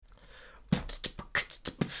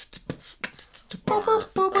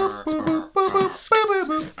Escape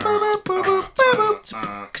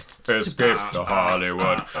to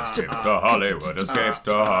Hollywood. Escape to Hollywood. Escape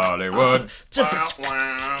to Hollywood. Escape to Hollywood.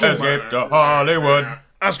 Escape to Hollywood.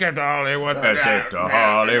 Escape to Hollywood. Escape to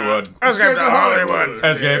Hollywood. Escape to Hollywood.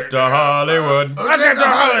 Escape to Hollywood. Escape to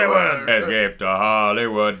Hollywood. Escape to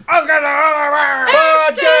Hollywood.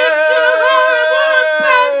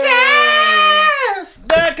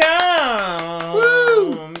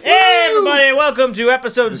 Podcast.com. Hey everybody, welcome to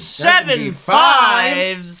episode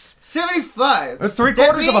 75. 75. That's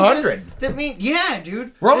three-quarters of 100. That means, yeah,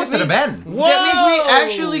 dude. We're almost at a bend. Whoa. That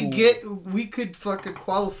means we could fucking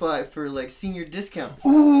qualify for like senior discounts.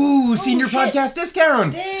 Ooh, senior shit. podcast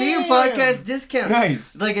discount. Senior podcast discounts.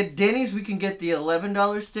 Nice. Like at Denny's, we can get the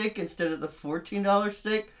 $11 steak instead of the $14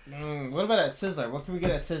 steak. What about at Sizzler? What can we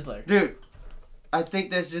get at Sizzler? Dude, I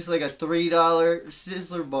think that's just like a $3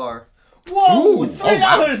 Sizzler bar. Whoa! Ooh, $3 oh,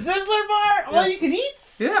 wow. Sizzler bar? All you can eat?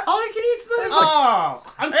 Yeah, all you can eat's better.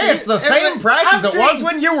 Oh, I'm Hey, it's the same price as it was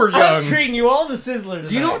when you were I'm young. treating you all the Sizzler tonight.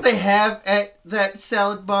 Do you know what they have at that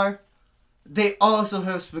salad bar? They also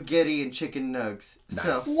have spaghetti and chicken nugs.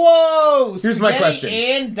 Nice. So, Whoa! Here's my Spaghetti question.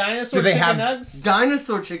 And dinosaur Do they chicken have nugs?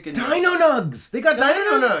 dinosaur chicken nugs. Dino Nugs. They got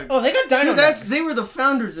Dino Nugs. Oh, they got Dino Dude, Nugs. they were the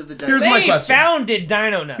founders of the Here's dinosaur. my They question. founded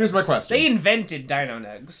Dino Nugs. Here's my question. They invented Dino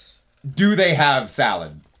Nugs. Do they have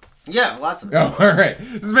salad? Yeah, lots of them. Oh, all right.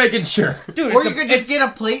 Just making sure. Dude, Or it's you could just get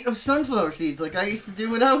a plate of sunflower seeds like I used to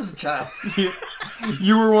do when I was a child.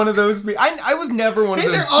 You were one of those. I was never one Hey,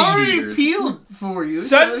 of they're those seed already eaters. peeled for you.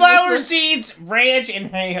 so sunflower it's just seeds, ranch,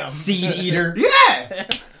 and ham. Seed eater. like- Yeah!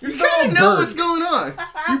 You You're kind of a know bird. what's going on.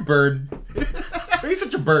 You bird. Are you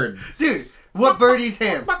such a bird? Dude, what bird eats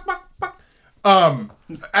ham?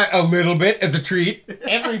 A little bit as a treat.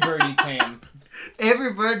 Every bird eats ham.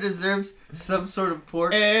 Every bird deserves some sort of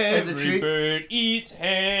pork as a Every treat. bird eats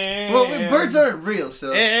ham. Well, birds aren't real,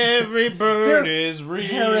 so... Every bird They're- is real.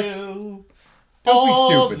 Harris, Don't be All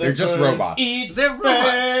stupid. the They're just birds robots. Eat They're robots.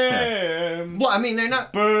 spam. Well, I mean, they're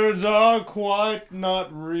not... Birds are quite not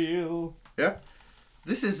real. Yeah.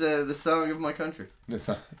 This is the song of my country.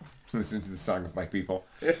 Listen to the song of my people.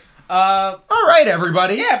 Uh, All right,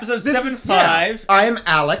 everybody. yeah, episode This is- 75. I am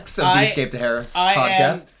Alex of the I- Escape to Harris I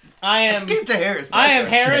podcast. am Escape to Harris. I am podcast.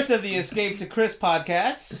 Harris of the Escape to Chris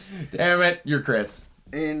podcast. Damn it, you're Chris.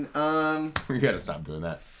 And, We gotta stop doing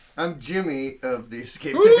that. I'm Jimmy of the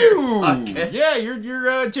Escape to Harris Ooh, podcast. yeah,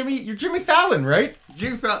 you're Jimmy Fallon, right?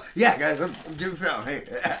 Jimmy Fallon. Yeah, guys, I'm Jimmy Fallon. Hey.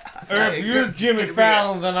 If you're Jimmy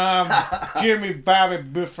Fallon, then I'm Jimmy Bobby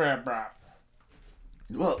Buffett.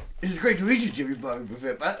 Well, it's great to meet you, Jimmy Bobby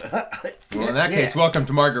Buffett. Well, in that case, welcome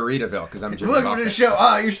to Margaritaville, because I'm Jimmy welcome to the Buffett. show.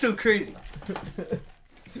 Oh, you're so crazy.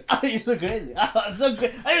 Oh, you're so crazy. Oh, so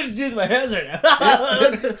great. I just do my hands right now.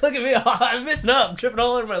 look at me. Oh, I'm messing up. I'm tripping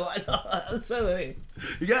all over my life. That's so funny.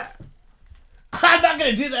 Yeah. I'm not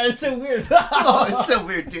going to do that. It's so weird. Oh, it's so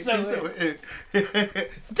weird, dude. So It's so weird.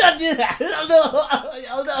 Don't do that. Oh, no.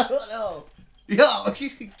 Oh, no. Yo,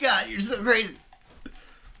 God, you're so crazy.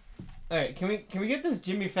 All right, can we get this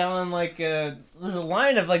Jimmy Fallon there's a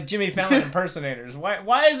line of like Jimmy Fallon impersonators.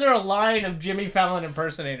 Why is there a line of Jimmy Fallon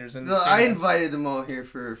impersonators in this? No, I invited them all here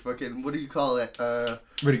for fucking, what do you call it? What are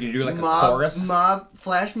you gonna do, like mob, a chorus? flash mob?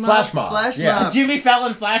 Flash mob, Flash yeah. mob. Jimmy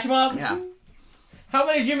Fallon flash mob? Yeah, How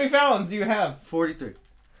many Jimmy Fallons do you have? 43.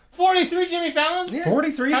 43 Jimmy Fallons? Yeah.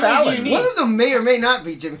 43 How many do you Fallons. need? One of them may or may not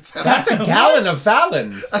be Jimmy Fallon. That's a gallon of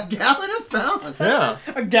Fallons. A gallon of Fallon. Yeah.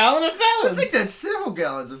 A gallon of I Fallons? think that's several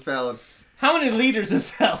gallons of Fallon. How many liters of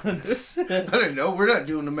Fallons? I don't know. We're not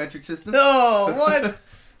doing the metric system. No, what?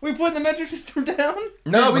 We putting the metric system down?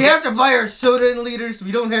 No, we but have to buy our soda in liters.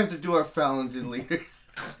 We don't have to do our Fallons in liters.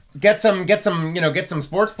 get some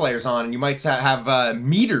sports players on, and you might have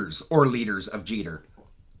meters or liters of Jeter.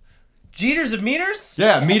 Jeters of meters?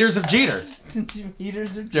 Yeah, meters of Jeter.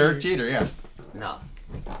 Meters of Derek Jeter, yeah. No.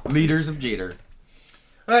 Liters of Jeter.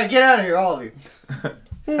 All right, get out of here, all of you.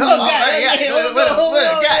 Don't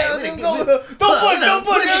Don't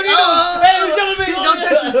push. Don't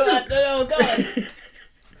touch the soup. No, God.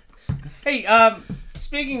 Hey,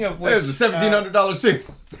 speaking of which, It was a $1,700 suit.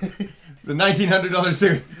 It's a $1,900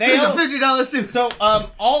 suit. they It's a all- $50 soup. so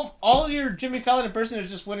all your Jimmy Fallon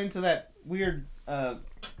impersonators just went into that weird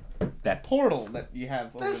That portal that you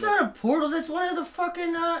have. Over That's there. not a portal. That's one of the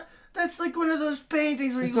fucking. That's like one of those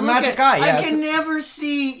paintings where It's you a look magic at. eye, yeah, I it's can never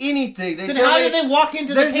see anything. They Then tell how me, did they walk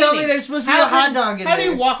into the They painting? tell me there's supposed to be a hot dog in How do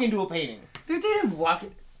there. you walk into a painting? Dude, they didn't walk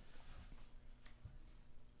it.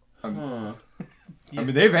 I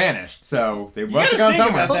mean, they vanished, so they must have gotta gone think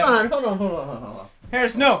somewhere. about Hold on. Hold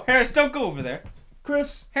Harris, don't go over there.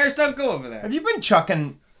 Chris, Harris, don't go over there. have you been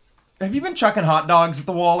chucking Have you been chucking hot dogs at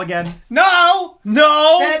the wall again? No!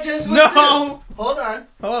 That just went No! Hold on.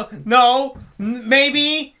 Oh, no!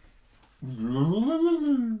 Maybe!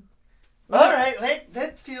 Alright,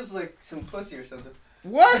 that feels like some pussy or something.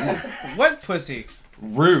 What? What pussy?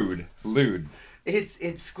 Rude. Lewd. It's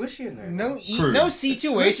squishy in there. No Crude. no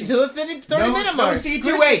C2H until the 30-minute mark.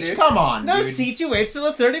 C2H, dude. come on, No dude. C2H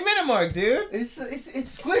till the 30-minute mark, dude. It's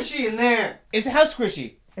squishy in there. Is how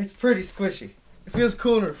squishy? It's pretty squishy. It feels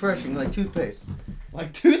cool and refreshing, like toothpaste.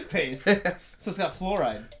 Like toothpaste. So it's got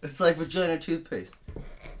fluoride. It's like vagina toothpaste.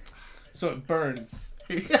 So it burns.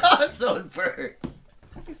 So it burns.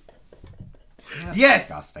 Yes.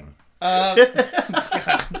 Disgusting. God.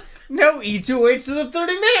 No E2H to the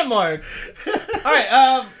 30-minute mark.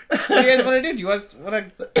 Alright, what do you guys want to do? Do you guys want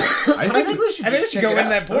to... I think we should. I think we just should check go it in out.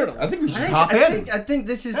 that portal. I think we should just I hop in. think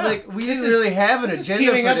this is Yeah. like we This didn't is- really have an This is agenda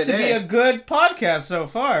teaming for up to be today. a good podcast so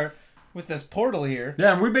far with this portal here.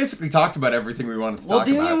 Yeah, and we basically talked about everything we wanted to Well, talk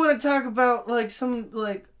didn't about. you want to talk about like some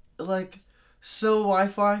like so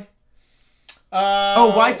Wi-Fi?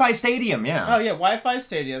 Wi-Fi Stadium, yeah. Oh yeah, Wi-Fi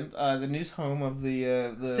Stadium, the new home of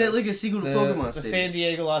the Said like a sequel to Pokemon the Stadium. San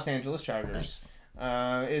Diego Los Angeles Chargers.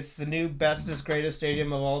 It's the new bestest greatest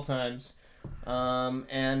stadium of all times.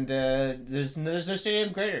 There's no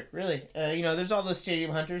stadium greater, really. There's all those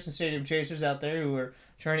stadium hunters and stadium chasers out there who are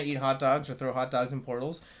trying to eat hot dogs or throw hot dogs in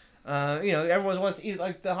portals. Everyone wants to eat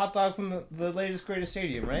like the hot dog from the latest greatest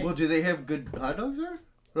stadium, right? Well, do they have good hot dogs there?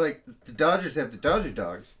 Like the Dodgers have the Dodger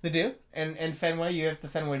dogs. They do. And Fenway, you have the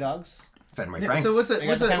Fenway dogs. Fenway Yeah, Franks. so what's They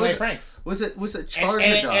got the Fenway a Franks. what's a Charger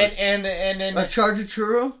and, dog? And A Charger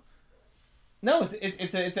churro? no,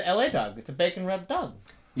 it's a LA dog. It's a bacon wrapped dog.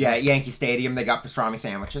 Yeah, at Yankee Stadium, they got pastrami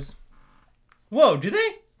sandwiches. Whoa, do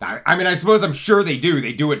they? I mean, I suppose I'm sure they do.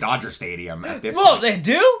 They do at Dodger Stadium at this Whoa, point. they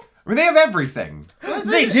do? I mean, they have everything.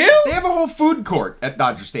 They do? They have a whole food court at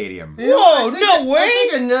Dodger Stadium. Whoa, I think no way! I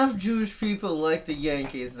think enough Jewish people like the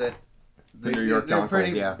Yankees that The New York they're Yonkers,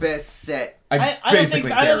 pretty yeah. best set. I don't think basically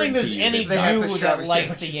there's guarantee any that they have Jew pastrami that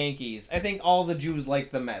likes the sandwich. Yankees. I think all the Jews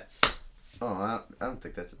like the Mets. Oh, I don't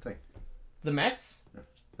think that's a thing. The Mets?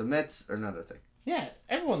 The Mets are not a thing. Yeah,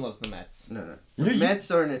 everyone loves the Mets. No. You know, The you- Mets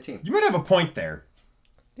aren't a team. You might have a point there.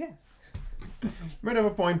 Yeah. You might have a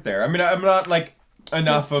point there. I mean, I'm not like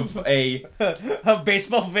enough of a A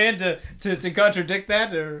baseball fan to contradict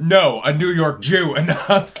that, or a New York Jew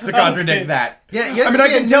enough to contradict that. Yeah, you have I mean, to I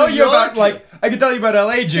be a can tell New you about York Jew. I can tell you about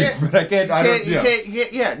LA Jews, but I can't. I don't. You Yeah.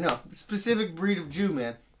 can't, yeah, no. Specific breed of Jew,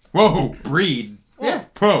 man. Whoa, breed. Yeah.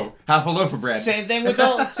 Whoa, half a loaf of bread. same thing with the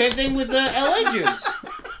LA Jews.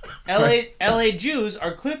 LA Jews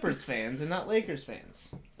are Clippers fans and not Lakers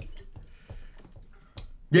fans.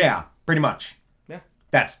 Yeah, pretty much. Yeah.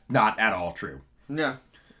 That's not at all true. No.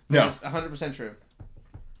 No. It's 100% true.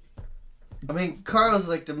 I mean, Carl's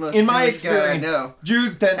like the most In my Jewish guy I experience, know.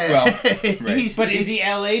 Jews tend well. He's- But is he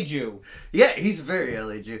LA Jew? Yeah, he's very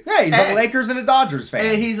LA Jew. Yeah, he's a And- Lakers and a Dodgers fan.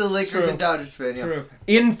 And he's a Lakers True. and Dodgers fan. Yeah. True.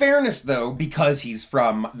 In fairness, though, because he's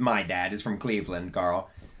from my dad is from Cleveland, Carl.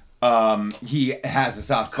 He has a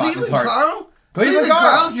soft spot in his Cleveland heart. Carl? Cleveland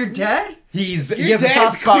Carl. Carl's your dad? He has a dad's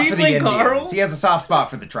soft spot for the Cleveland Indians. Carl? He has a soft spot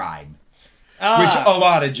for the tribe, Ah. which a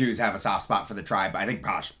lot of Jews have a soft spot for the tribe. I think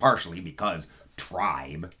partially because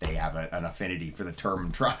tribe, they have an affinity for the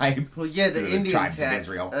term tribe. Well, yeah, the Indians tribes of hats.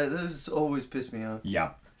 Israel. This always pissed me off.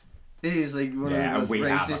 Yep. It is like one of the Yeah, most we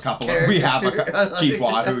have a racist couple. characters. Chief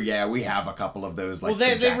Wahoo. Yeah, we have a couple of those. Like Well,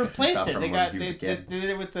 they some jackets and replaced stuff it. from They when got he was a they kid. did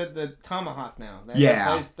it with the tomahawk now.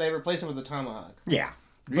 Yeah. They replaced it with the tomahawk. Yeah.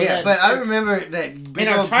 Yeah, but I remember that big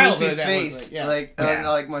our old childhood, goofy that was face, like, yeah. like Yeah.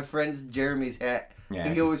 like my friend's Jeremy's hat. Yeah,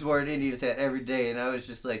 he it's- always wore an Indians hat every day, and I was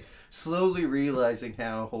just like slowly realizing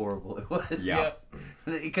how horrible it was. Yeah.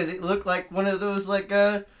 Because it looked like one of those like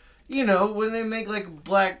when they make like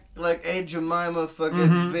black like Aunt Jemima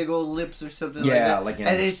fucking big old lips or something Yeah, like like that. in-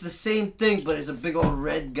 And it's the same thing, but it's a big old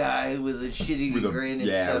red guy with a shitty With a, grin and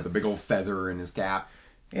yeah, stuff. with a big old feather in his cap.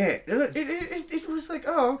 Yeah, it was like,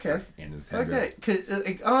 oh, okay. In his Like headdress. that.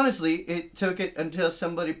 Because, honestly, it took it until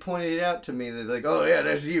somebody pointed it out to me. They're like, oh, yeah,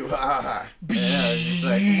 that's you. Ha ha ha. And I was just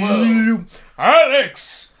like, whoa.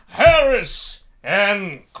 Alex, Harris,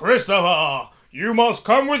 and Christopher, you must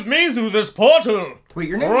come with me through this portal. Wait,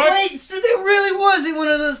 your name? Right. Wait, so there really was in one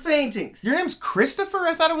of those paintings. Your name's Christopher?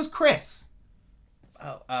 I thought it was Chris.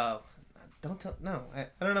 Don't tell. No, I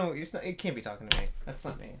don't know. It can't be talking to me. That's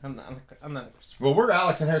not me. I'm not. Well, we're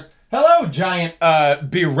Alex and Harris. Hello, giant,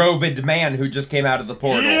 berobed man who just came out of the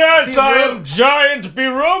portal. Yes, I am giant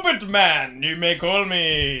berobed man. You may call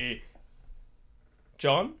me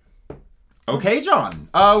John. Okay, John.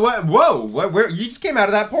 Where you just came out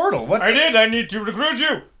of that portal. What? I did. I need to recruit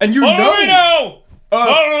you. And you Follow know. me now.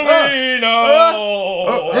 Follow me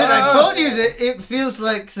now. And I told you that it feels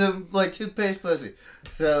like some like toothpaste pussy.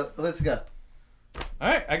 So let's go. All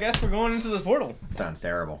right, I guess we're going into this portal. Sounds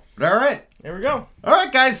terrible. But all right. Here we go. All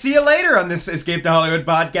right, guys. See you later on this Escape to Hollywood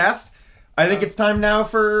podcast. I think it's time now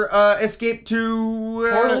for Escape to...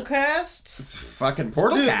 Portal cast? Fucking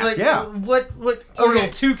Portal Dude, cast, like, yeah. What? Portal Okay,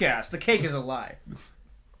 2 cast. The cake is a lie.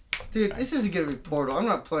 dude, this isn't gonna be Portal. I'm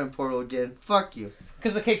not playing Portal again. Fuck you.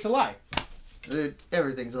 Because the cake's a lie. Dude,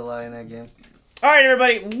 everything's a lie in that game. All right,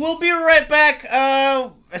 everybody. We'll be right back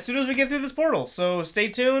as soon as we get through this portal. So stay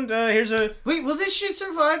tuned. Here's a... Wait, will this shit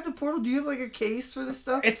survive the Portal? Do you have like a case for this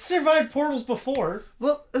stuff? It's survived portals before.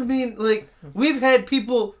 Well, I mean, like, we've had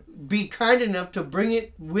people be kind enough to bring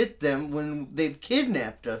it with them when they've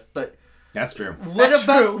kidnapped us, but That's true. That's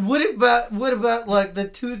true. what about like the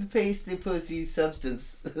toothpaste pussy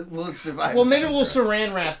substance? Will it survive? Well, maybe the we'll surprise?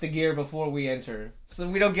 saran wrap the gear before we enter, so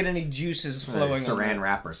we don't get any juices flowing. Saran on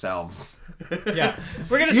wrap ourselves. it. Yeah,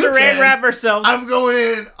 we're gonna You saran can. wrap ourselves. I'm going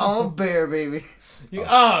in all bare, baby.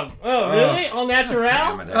 Oh, really? All natural?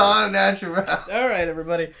 Damn it, All natural. All right,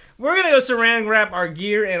 everybody. We're going to go saran wrap our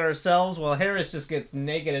gear and ourselves while Harris just gets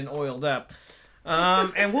naked and oiled up.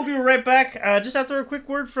 And we'll be right back just after a quick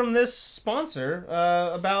word from this sponsor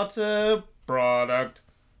about product.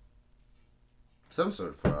 Some sort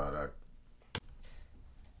of product.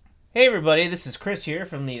 Hey, everybody. This is Chris here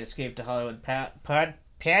from the Escape to Hollywood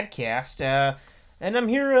podcast. And I'm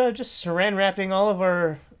here just saran wrapping all of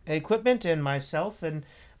our equipment and myself, and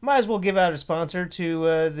might as well give out a sponsor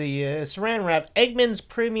to the saran wrap, Eggman's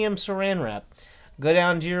Premium Saran Wrap. Go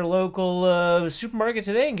down to your local supermarket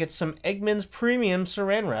today and get some Eggman's Premium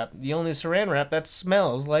Saran Wrap, the only saran wrap that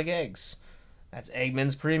smells like eggs. That's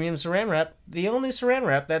Eggman's Premium Saran Wrap, the only saran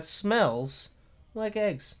wrap that smells like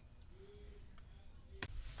eggs.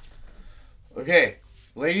 Okay,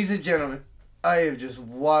 ladies and gentlemen, I have just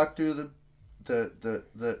walked through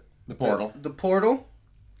the portal. The portal,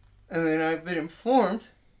 and then I've been informed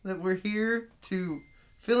that we're here to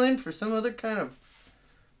fill in for some other kind of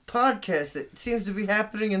podcast that seems to be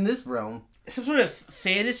happening in this realm. Some sort of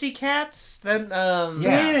fantasy cats? Then, Yeah.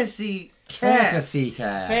 Fantasy cats. Fantasy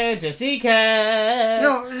cat. Fantasy cats.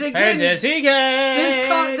 No, they can't. Fantasy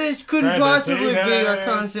cats. This couldn't Fantasy possibly be our cats.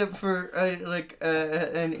 concept for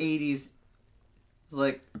an 80s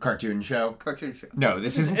like Cartoon show. cartoon show. No,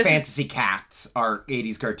 this isn't This is- Fantasy Cats, our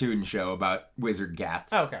 80s cartoon show about wizard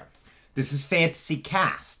cats. Okay. This is Fantasy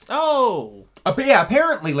Cast. Oh. But yeah,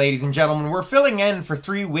 apparently, ladies and gentlemen, we're filling in for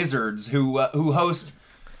three wizards who host,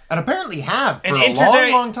 and apparently have for An a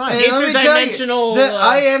long, long time. Hey, let me tell you Interdimensional, that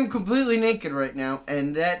I am completely naked right now,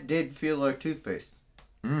 and that did feel like toothpaste.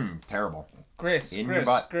 Terrible. Chris. In Chris, your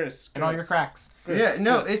butt. Chris. And on your cracks. Chris, Yeah,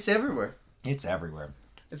 no, Chris. it's everywhere. It's everywhere.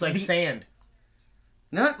 It's like sand.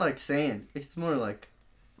 Not like sand. It's more like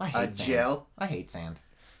I hate a sand. gel. I hate sand.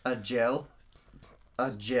 A gel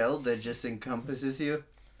that just encompasses you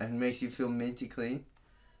and makes you feel minty clean.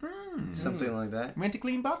 Something like that. Minty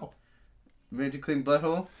clean bottle. Minty clean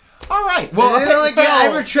butthole. All right. Well, And then, like, yeah,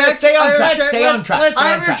 I retract. Stay on I track. retract- Stay on track. let's- Stay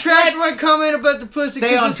I on track. retract my comment about the pussy Stay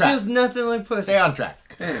on because this track. feels nothing like pussy. Stay on track.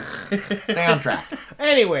 Stay on track.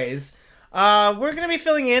 Anyways, we're going to be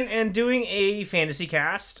filling in and doing a fantasy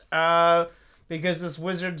cast because this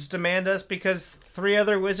wizards demand us because 3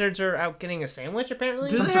 other wizards are out getting a sandwich, apparently.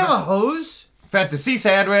 Do they have a hose? Fantasy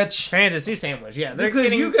sandwich. Fantasy sandwich, yeah. They're Because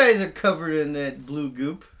getting... you guys are covered in that blue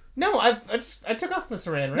goop. No, I took off the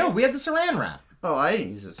saran wrap. No, we had the saran wrap. Oh, I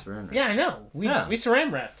didn't use a saran wrap. Yeah, I know. We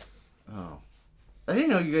saran wrapped. Oh. I didn't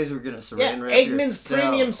know you guys were gonna saran Yeah, wrap Eggman's yourself.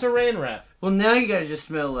 Premium saran wrap. Well, now you guys just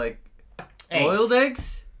smell like boiled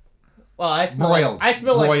eggs? Well, I smell Broiled. I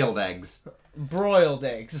smell like broiled eggs. broiled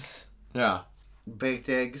eggs. Yeah. Baked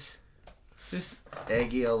eggs? Just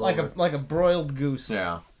eggy all Like over. a broiled goose.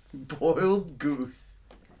 Yeah. Boiled goose.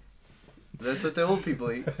 That's what the old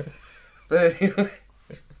people eat. But anyway.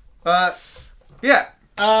 Yeah.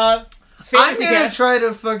 I'm I'm gonna try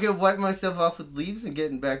to fucking wipe myself off with leaves and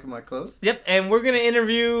get in back of my clothes. Yep, and we're gonna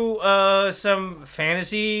interview some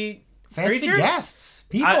fantasy Fantasy creatures? guests.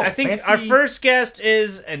 People. I think fancy... our first guest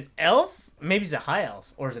is an elf. Maybe he's a high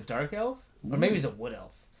elf, or is it dark elf, or maybe he's a wood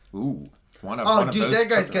elf. Ooh. One of Oh, those dude, that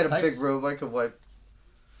guy's got a types. big robe I could wipe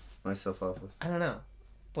myself off with. I don't know,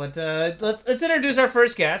 but let's introduce our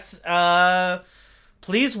first guest.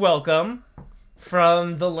 Please welcome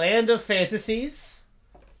from the land of fantasies.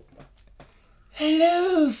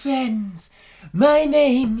 Hello, friends. My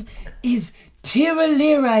name is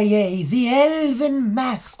Tiraliraye, the Elven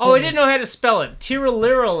Master. Oh, I didn't know how to spell it.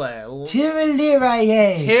 Tiralirale.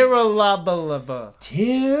 Tiraliraye. Tiralabalaba.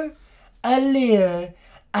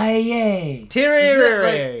 Tir-alir-aye.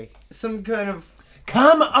 Tiralirale. Some kind of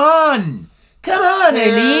Come on! Come on,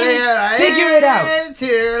 Eileen! Figure it out!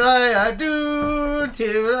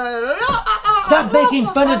 Stop making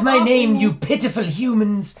fun of my name, you pitiful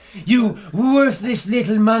humans! You worthless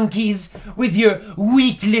little monkeys with your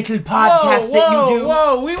weak little podcast that you do!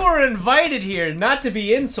 Whoa! We were invited here not to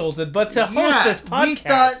be insulted, but to host this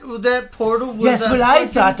podcast. We thought that portal was Yes, well, I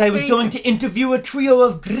thought I was going to interview a trio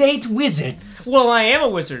of great wizards. Well, I am a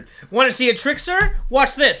wizard. Want to see a trick, sir?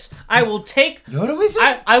 Watch this. I will take. You're a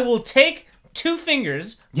wizard? I will take 2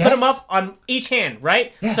 fingers, Yes. put them up on each hand,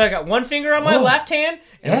 right? Yeah. So I got 1 finger on my Oh. left hand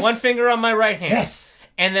and Yes. 1 finger on my right hand. Yes.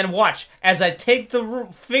 And then watch as I take the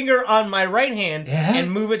finger on my right hand Yeah.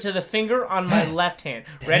 and move it to the finger on my left hand.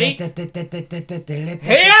 Ready? Hey!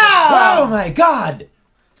 Hey-ya! Oh my god!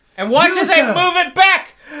 And watch You, as I sir. move it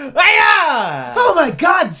back. Hi-ya! Oh my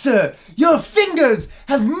god, sir! Your fingers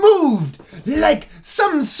have moved like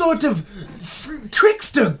some sort of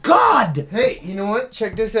trickster god! Hey, you know what?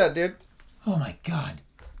 Check this out, dude. Oh my god.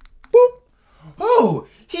 Boop! Oh,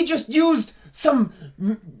 he just used some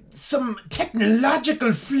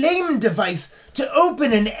technological flame device to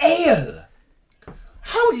open an ale.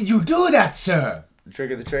 How did you do that, sir? Trick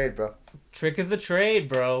of the trade, bro. Trick of the trade,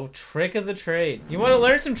 bro. Trick of the trade. You want to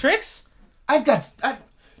learn some tricks? I've got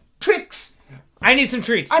tricks. I need some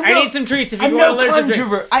treats. I'm I no- need some treats if I'm you no want to learn some tricks.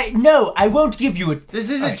 conjurer. I won't give you it. This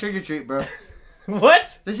isn't trick or treat, bro.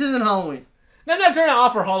 What? This isn't Halloween. No, I'm not trying to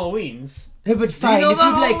offer Halloweens. Yeah, but fine, know if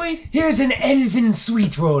about you'd like, Halloween? here's an elven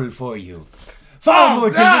sweet roll for you. Far more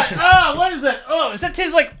delicious. Oh, what is that? Oh, does that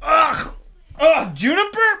taste like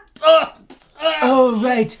juniper? Oh,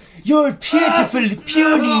 right. Your pitiful,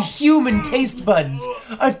 puny human taste buds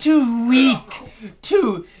are too weak,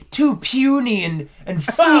 too puny and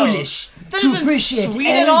foolish that to isn't appreciate sweet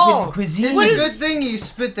at elven all. cuisine. It's a good thing you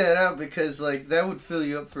spit that out because, like, that would fill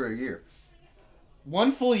you up for a year.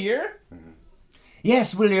 1 full year?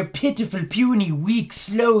 Yes, well, your pitiful, puny, weak,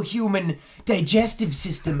 slow human digestive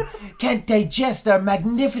system can't digest our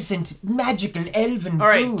magnificent, magical elven All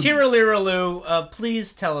right, foods. Tiraliralu,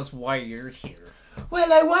 please tell us why you're here.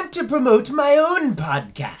 Well, I want to promote my own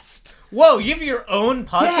podcast. Whoa, you have your own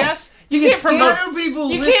podcast? Yes, you you can't escape- promote. How do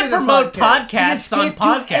people You listen can't to promote podcasts? podcasts on Escape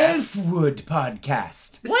to podcasts. Elfwood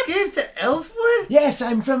podcast. Escape to Elfwood? Yes,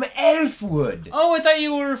 I'm from Elfwood. Oh, I thought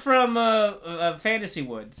you were from Fantasy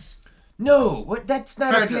Woods. No, what? That's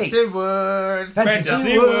not a place. Fantasy Wood.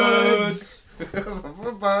 Fantasy Woods.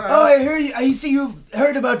 Oh, I hear you. I see you've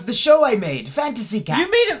heard about the show I made, Fantasy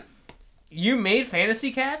Cats. You made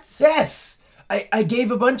Fantasy Cats? Yes. I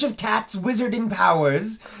gave a bunch of cats wizarding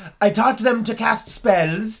powers. I taught them to cast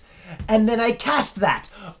spells, and then I cast that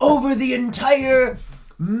over the entire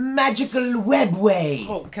magical webway.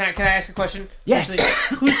 Oh, can I ask a question? Yes.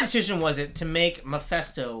 Actually, whose decision was it to make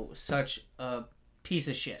Mephisto such a piece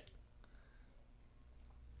of shit?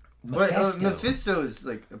 Mephisto is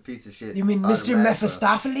like a piece of shit. You mean Mr. automatic,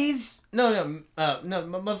 Mephistopheles? No,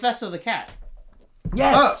 Mephisto the cat.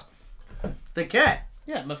 Yes. bro. The cat.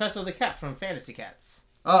 Yeah, Mephisto the cat from Fantasy Cats.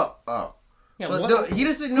 Oh. Yeah, Well, what? no, he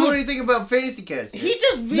doesn't know anything about fantasy cats. He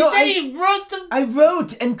No, said he wrote the. I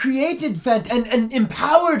wrote and created and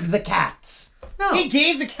empowered the cats. No. He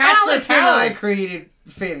gave the cats Alex their and I powers. created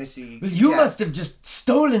fantasy. Well, you cats. must have just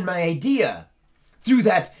stolen my idea through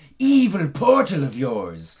that evil portal of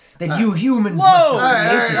yours that you humans must Whoa! have All right,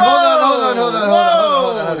 created.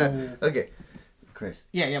 hold on. Okay, Chris,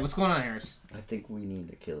 Yeah, what's going on, Harris? I think we need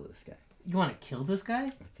to kill this guy. You want to kill this guy?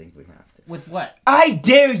 I think we have to. With what? I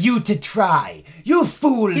dare you to try, you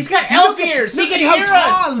fool! He's got elf ears. Look He at can how hear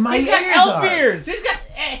tall us. my He's got ears elf are. ears. He's got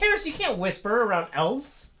Harris. You can't whisper around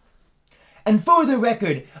elves. And for the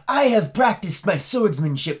record, I have practiced my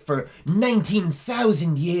swordsmanship for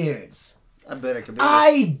 19,000 years. I bet I could be.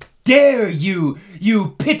 I dare you,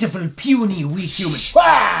 you pitiful, puny, weak human.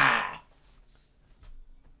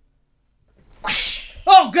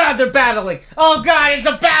 Oh God, they're battling! Oh God, it's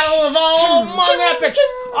a battle of all among epics!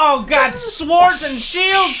 Oh God, swords and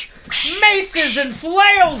shields, maces and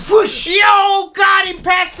flails! Whoosh. Yo, God, he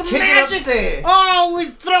passed some Kick it magic! upstairs. Oh,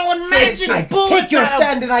 he's throwing magic I bullets take your at him.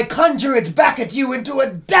 sand and I conjure it back at you into a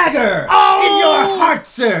dagger Oh! in your heart,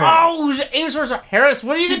 sir. Oh, Harris,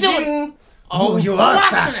 what are you doing? Oh, you are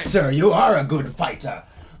boxing fast, it. sir. You are a good fighter.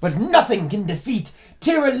 But nothing can defeat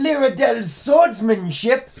Tiraliradel's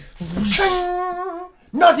swordsmanship.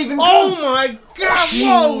 Not even close. Oh my God!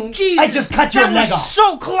 Whoa, Jesus! I just cut your that leg was off.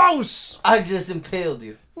 so close. I just impaled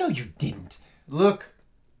you. No, you didn't. Look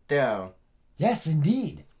down. Yes,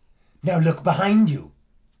 indeed. Now look behind you.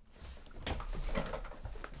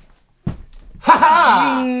 Ha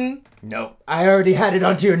ha! No, I already had it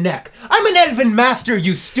onto your neck. I'm an elven master,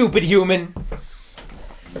 you stupid human.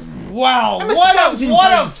 Wow, I'm what a 1,000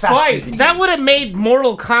 what a times faster fight! than That you. would have made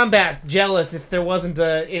Mortal Kombat jealous if there wasn't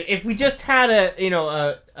if we just had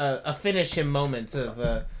a finish him moment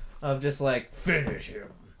of just like finish him,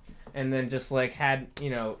 and then just like had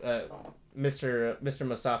Mr.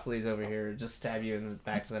 Mistopheles over here just stab you in the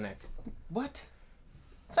back of the neck. What?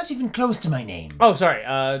 It's not even close to my name. Oh, sorry,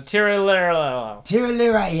 Tyrion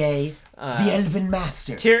Tiraliraye, the Elven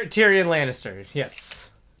Master. Tyrion Lannister. Yes,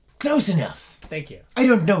 Close enough. thank you. I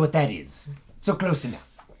don't know what that is. So close enough.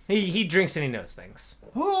 He drinks and he knows things.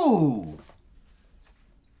 Ooh.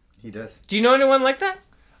 He does. Do you know anyone like that?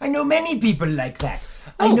 I know many people like that.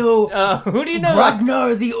 I know Who do you know?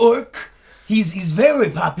 Ragnar the Orc. He's very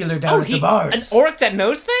popular down at the bars. An orc that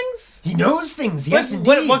knows things? He knows things, yes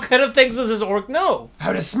What indeed. what kind of things does this orc know?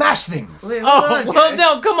 How to smash things. Wait, hold Oh, on, well, guys.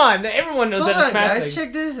 no, come on. Everyone knows Hold how to on, smash guys. things.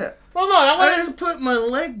 Check this out. Well, no, I I want to... just put my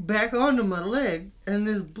leg back onto my leg, and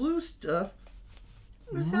this blue stuff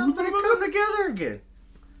is helping it come together again.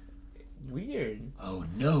 Weird. Oh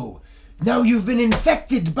no. Now you've been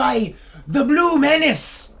infected by the Blue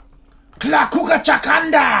Menace. Klakuka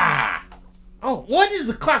Chakanda. Oh, what is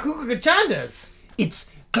the Klakukachandas?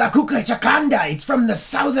 It's Klakuka Chakanda. It's from the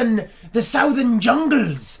southern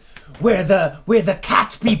jungles where the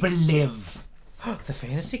cat people live. The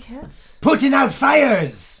fantasy cats? Putting out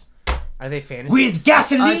fires Are they fantasy? with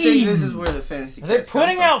gasoline. I think this is where the fantasy. Are they cats come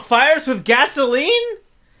putting from. out fires with gasoline?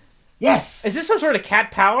 Yes. Is this some sort of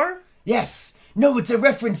cat power? Yes. No, it's a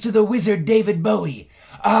reference to the wizard David Bowie.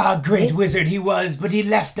 Ah, great wizard he was, but he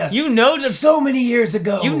left us. You know the- so many years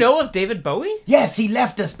ago. You know of David Bowie? Yes, he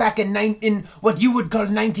left us back in what you would call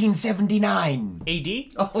 1979.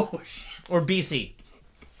 AD? Oh shit. Or BC?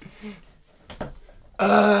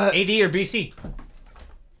 AD or BC?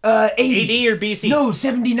 80s. AD or BC? No,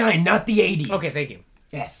 79, not the 80s. Okay, thank you.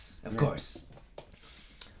 Yes, of course.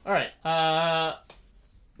 All right.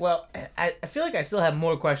 Well, I feel like I still have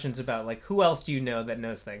more questions about, like, who else do you know that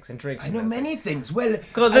knows things and drinks? I know many things. Well,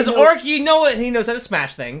 Because this I know- orc, you know it. He knows how to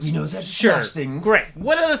smash things. He knows how to Sure. smash things. Great.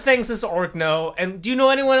 What other things does this orc know? And do you know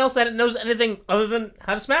anyone else that knows anything other than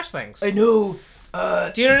how to smash things? I know.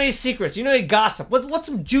 Do you know any secrets? Do you know any gossip? What's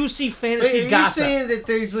some juicy fantasy Wait, are you gossip? saying that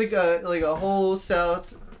there's like a whole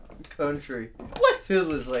South country What? filled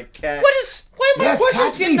with like cats? What is? Why are my Yes, questions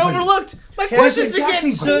cat getting people. overlooked? My Cat questions are people.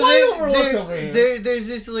 getting So So quite overlooked over here. there's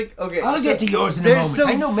this like okay. I'll so get to yours in a there's moment.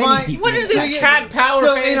 I some know many fine- people. What is in this South cat power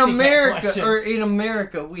So fantasy in cat America, questions? or in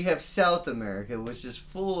America, we have South America, which is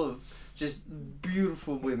full of just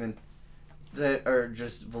beautiful women that are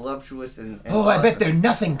just voluptuous and Oh, I bet awesome. they're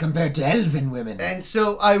nothing compared to elven women. And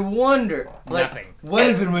so I wonder, like, Nothing. what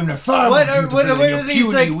Elven women are far what more are beautiful what than are your these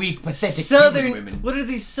puny, like weak, pathetic southern? human women. What are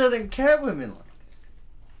these southern cat women like?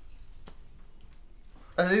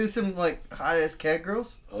 Are they some like hot ass cat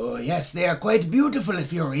girls? Oh, yes, they are quite beautiful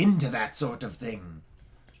if you're into that sort of thing.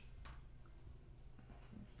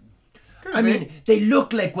 I mean, they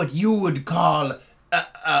look like what you would call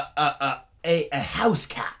a house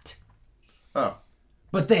cat. oh,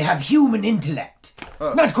 But they have human intellect.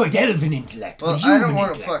 Oh. Not quite elven intellect, well, but human I don't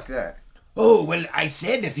want to intellect. fuck that. Oh, well, I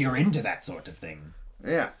said if you're into that sort of thing.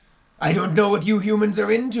 Yeah. I don't know what you humans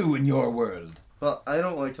are into in your world. Well, I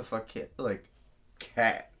don't like to fuck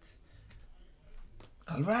cats.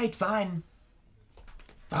 All right, fine.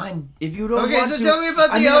 Fine. If you don't Okay, want so to, tell me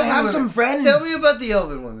about I the mean, elven I have women. some friends. Tell me about the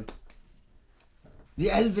elven women. The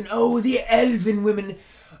elven women.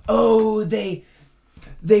 Oh, they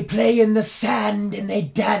play in the sand and they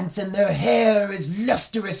dance and their hair is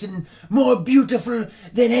lustrous and more beautiful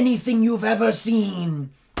than anything you've ever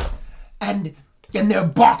seen. And their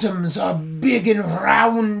bottoms are big and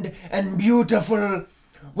round and beautiful.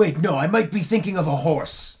 Wait, no, I might be thinking of a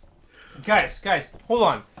horse. Guys, hold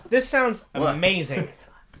on. This sounds What? amazing.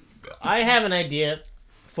 I have an idea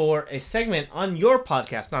for a segment on your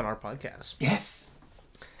podcast, not our podcast, Yes.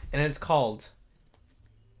 and it's called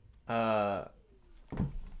The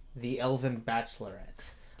Elven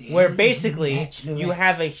Bachelorette. Where basically Bachelorette. you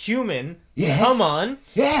have a human Yes. come on,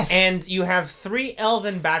 Yes. and you have 3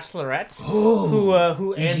 elven bachelorettes Oh,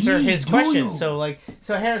 who answer indeed, his do questions. you?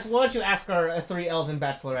 So Harris, why don't you ask our 3 elven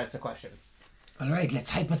bachelorettes a question? All right, let's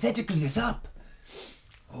hypothetical this up.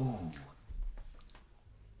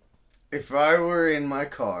 If I were in my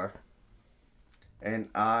car and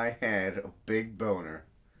I had a big boner,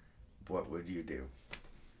 what would you do?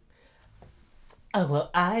 Oh, well,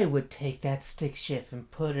 I would take that stick shift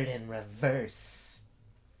and put it in reverse.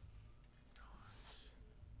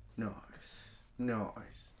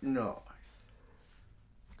 Nice.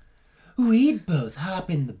 We'd both hop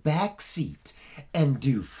in the back seat and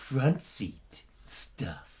do front seat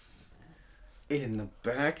stuff. In the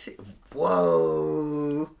backseat?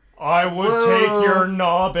 Whoa. I would Whoa. take your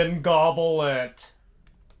knob and gobble it.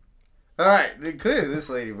 Alright, clearly this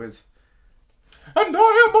lady was. And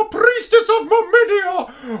I am a priestess of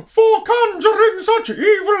Mamidia. For conjuring such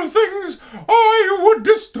evil things, I would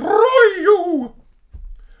destroy you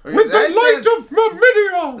with the light of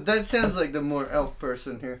Mamidia. That sounds like the more elf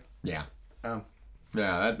person here. Yeah. Oh.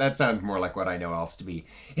 Yeah, that sounds more like what I know elves to be.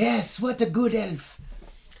 Yes, what a good elf.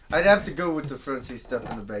 I'd have to go with the front seat stuff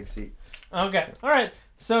in the back seat. Okay, alright.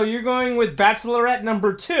 So you're going with Bachelorette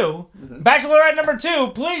number 2. Bachelorette number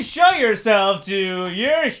 2, please show yourself to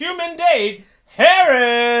your human date,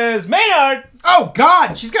 Harris Maynard. Oh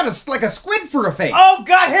God, she's got like a squid for a face. Oh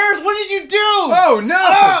God, Harris, what did you do? Oh no!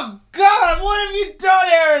 Oh God, what have you done,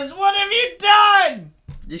 Harris? What have you done?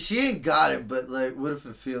 Yeah, she ain't got it, but like, what if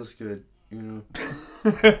it feels good? You know,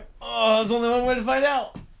 Oh, there's only one way to find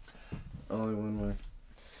out. only one way.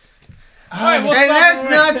 Alright, we'll And stop that's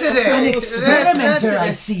right not there. today. An That's experimenter, not I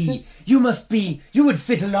today. see. You would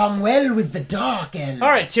fit along well with the dark elves.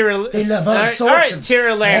 Alright, Tyrion. They love all Alright, sorts of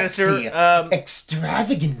Tyrion sexy Lannister.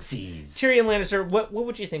 extravagancies. Tyrion Lannister, what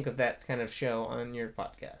would you think of that kind of show on your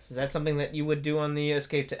podcast? Is that something that you would do on the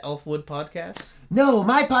Escape to Elfwood podcast? No,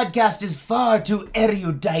 my podcast is far too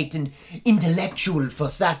erudite and intellectual for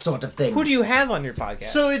that sort of thing. Who do you have on your podcast?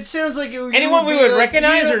 So it sounds like it, Anyone we would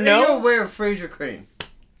recognize or know? You're aware of Fraser Crane.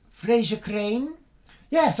 Fraser Crane?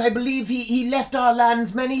 Yes, I believe he left our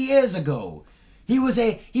lands many years ago. He was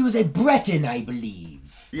a Breton, I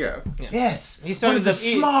believe. Yeah. Yes, He started one of the the-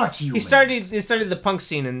 smart he humans. started the punk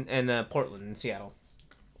scene in Portland, in Seattle.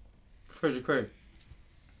 Fraser Crane.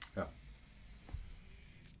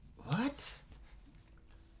 What?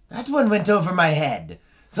 That one went over my head,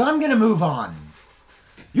 so I'm gonna move on.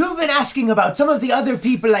 You've been asking about some of the other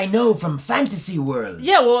people I know from Fantasy World.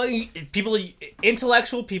 Yeah, well,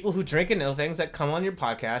 intellectual people who drink and know things that come on your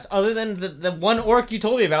podcast, other than the one orc you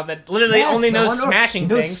told me about that literally Yes, only the knows one smashing he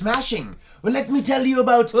knows things. smashing. Well, let me tell you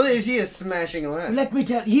about. Well, is he a smashing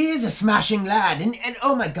lad? He is a smashing lad, and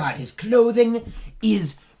oh my God, his clothing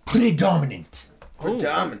is predominant.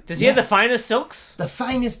 Predominant. Does he have the Yes. finest silks? The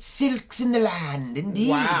finest silks in the land, indeed.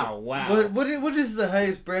 Wow. What is the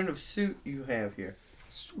highest brand of suit you have here?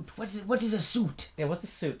 Suit. What is a suit? Yeah, what's the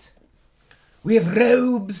suit? We have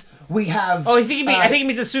robes. We have. Oh, I think he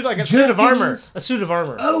means a suit like a suit of armor. jerkins. A suit of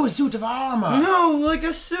armor. Oh, a suit of armor. No, like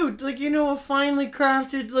a suit, like a finely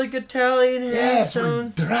crafted, like Italian Yes, with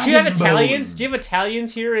handstone. dragon Do you have bone. Italians? Do you have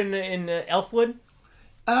Italians here in Elfwood?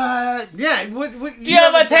 Yeah, what? Do you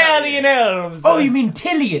have Italian elves? Oh, you mean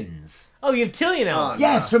Tillians? Oh, you have Tillian elves.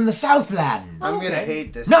 Yes, from the Southlands. I'm gonna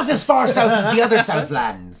hate this. Not as far south as the other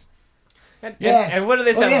Southlands. Yes. And what do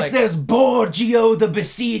they sound yes, like? there's Borgio the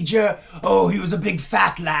Besieger. Oh, he was a big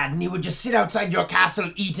fat lad, and he would just sit outside your castle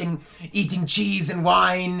eating cheese and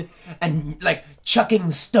wine, and like chucking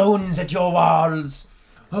stones at your walls.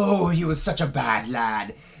 Oh, he was such a bad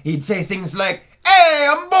lad. He'd say things like, "Hey,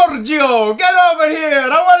 I'm Borgio! Get over here!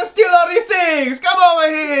 I want to steal all your things! Come over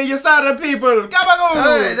here, you southern people! Come on!"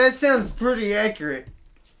 Alright, that sounds pretty accurate.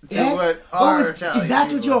 To Yes? what Oh, our is Italian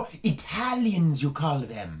that what people- your Italians you call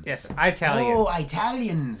them? Yes, Italians. Oh,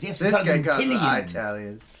 Italians. Yes, we This call guy them calls Tillians.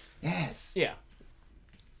 Italians. Yes. Yeah,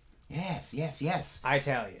 Yes.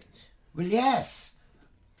 Italians. Well, yes.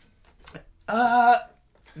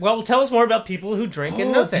 Well, tell us more about people who drink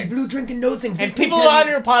and know things. People who drink and know things. And Let me people tell on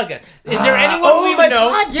you- your podcast. Is there anyone oh, we my would know?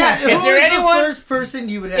 podcast. Yeah, Is who Is there the anyone? first person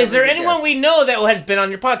you would have? Is there as a anyone guest? we know that has been on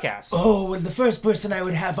your podcast? Oh, well, the first person I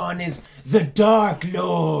would have on is the Dark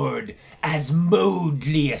Lord,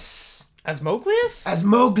 Asmodeus. Asmodeus?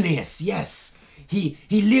 Asmodeus, yes. He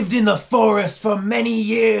lived in the forest for many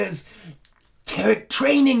years,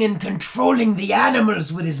 training and controlling the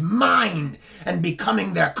animals with his mind and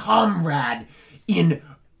becoming their comrade in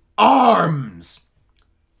arms.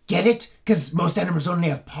 Get it? Because most animals only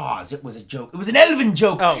have paws. It was a joke. It was an elven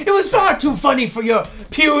joke. Oh. It was far too funny for your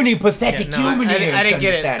puny, pathetic No, human I ears didn't to get it.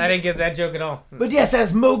 understand. I didn't get that joke at all. But yes,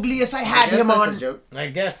 Asmodeus, I had Yes, him that's on. a joke. I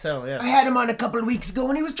guess so, I yeah. had him on a couple of weeks ago,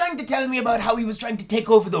 and he was trying to tell me about how he was trying to take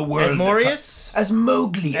over the world. Asmodeus?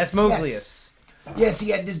 Asmodeus. Asmodeus. Yes, he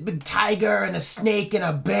had this big tiger and a snake and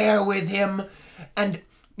a bear with him. And,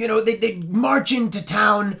 you know, they'd march into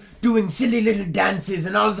town doing silly little dances,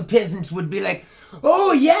 and all the peasants would be like,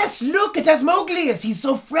 "Oh, yes, look at Asmodeus. He's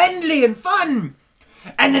so friendly and fun."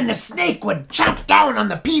 And then the snake would chomp down on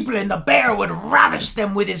the people, and the bear would ravish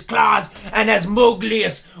them with his claws, and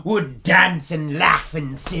Asmodeus would dance and laugh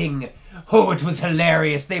and sing. Oh, it was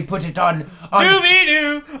hilarious. They put it on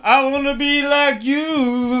Dooby-doo, I wanna be like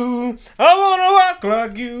you. I wanna walk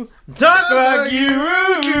like you. Talk like you.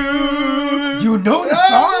 You know the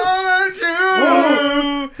song?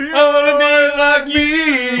 Oh, wanna be like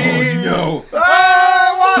me. No.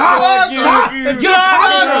 Stop! Stop! You. You'll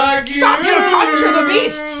conjure! Stop! You'll conjure the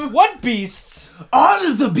beasts! What beasts?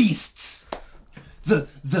 All the beasts! The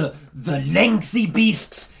lengthy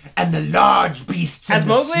beasts and the large beasts As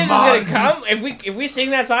and the Mowgli is small gonna come, beasts. if we sing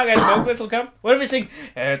that song, as Mowgli will come. What if we sing?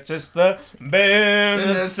 It's just the bare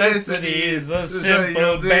necessities, the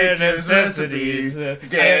simple bare necessities.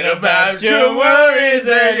 Forget about your worries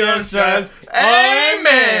and your strives.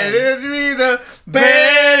 Amen. It'll be the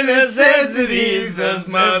bare necessities of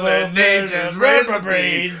Mother Nature's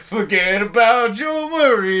recipes. Forget about your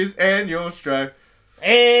worries and your strife.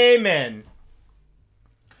 Amen.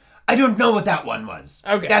 I don't know what that one was.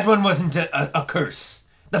 Okay. That one wasn't a curse.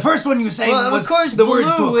 The first one you sang Well, was of course, the words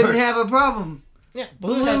to Baloo a wouldn't curse. have a problem. Yeah,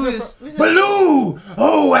 Baloo is- Baloo!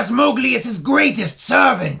 Oh, as Mowgli is his greatest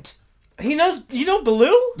servant. He knows. You know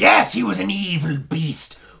Baloo? Yes, he was an evil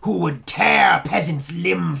beast who would tear peasants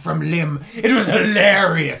limb from limb. It was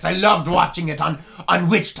hilarious. I loved watching it on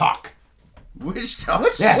Witch Talk. Which time?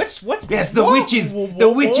 Yes, What? yes, the Whoa, witches. whoa, The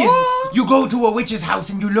whoa, witches. whoa. You go to a witch's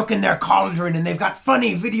house and you look in their cauldron, and they've got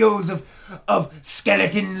funny videos of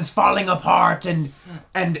skeletons falling apart and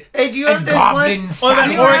Hey, do you have and this goblins one? Oh, that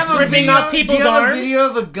standing orcs around. ripping off people's do you have arms? a video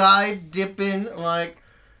of a guy dipping like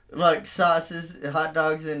sauces, hot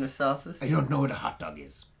dogs into sauces? I don't know what a hot dog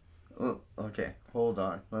is. Oh, okay, hold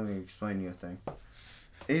on. Let me explain you a thing.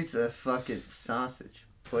 It's a fucking sausage.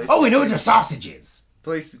 Placed Oh, we know what between- a sausage is.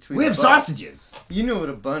 Placed between. We the have buns. sausages. You know what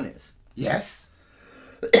a bun is. Yes.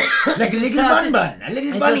 Like a little sausage. bun, a little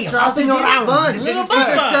It's bunny a sausage hopping in a around. bun. A It's little a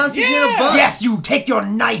bun. sausage in a bun. Yes, you take your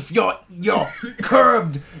knife, your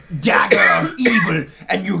curved dagger of evil,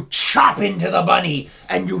 and you chop into the bunny,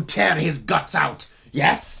 and you tear his guts out.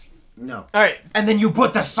 Yes? No. All right. And then you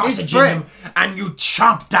put the sausage in bread. him, and you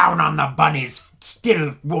chomp down on the bunny's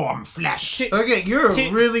still warm flesh. Okay, you're a Ty-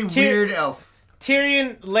 really Ty- weird elf.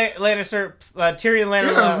 Tyrion Lannister. Tyrion You're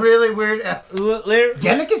a Lannister. really weird elf.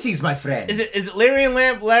 Delicacies, my friend. Is it Lyrian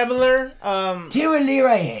Labeler?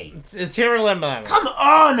 Tiralirae. Tyrion Labeler. Come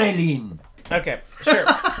on, Eileen. Okay, sure.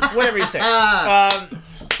 Whatever you say. That's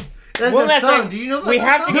one a last song. thing. Do you know about We that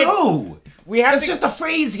have to song? get- No. We have That's to. just a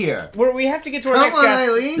phrase here. We have to get to our Come next on, guest.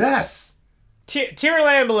 Eileen. Yes. Tyrion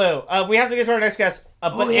Labeler. We have to get to our next guest.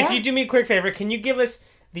 But Oh, yeah? if you do me a quick favor, can you give us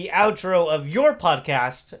the outro of your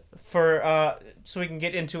podcast for so we can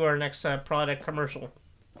get into our next product commercial?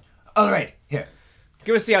 All right, here.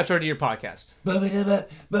 Give us the outro to your podcast.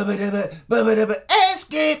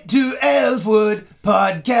 Escape to Elfwood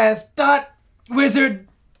podcast.wizard.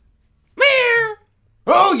 Meow.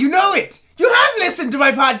 Oh, you know it. You have listened to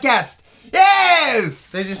my podcast.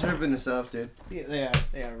 Yes. They just ripping us off, dude. Yeah,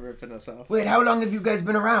 they are ripping us off. Wait, how long have you guys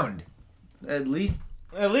been around? At least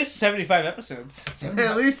 75 episodes.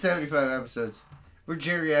 at least 75 episodes. We're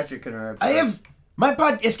geriatric in our episodes. I have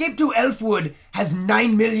my Escape to Elfwood has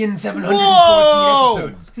 9,714 Whoa!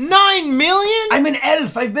 episodes. 9 million? I'm an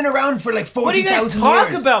elf. I've been around for like What do you guys 40,000 talk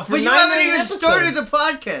years. about for But you 9 haven't million even episodes? started the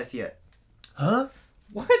podcast yet. Huh?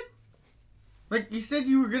 What? Like you said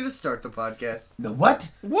you were gonna start the podcast. No,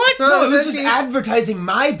 what? What? So- No, it was that's just it. advertising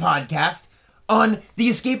my podcast on the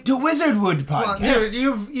Escape to Wizardwood Well, podcast.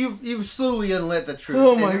 dude, you've slowly unlit the truth.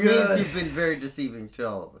 Oh my and it God. means you've been very deceiving to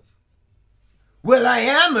all of us. Well, I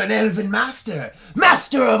am an elven master.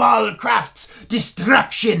 Master of all crafts,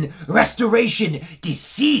 destruction, restoration,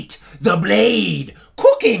 deceit, the blade,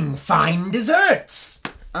 cooking fine desserts.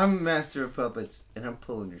 I'm master of puppets, and I'm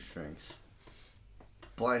pulling your strings.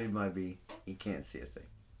 Blinded might be, you can't see a thing.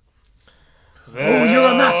 Oh, you're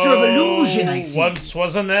a master of illusion, I see. Once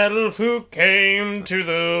was an elf who came to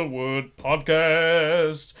the Wood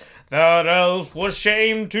podcast. That elf was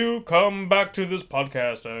shamed to come back to this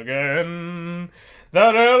podcast again.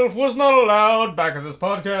 That elf was not allowed back at this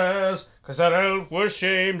podcast, because that elf was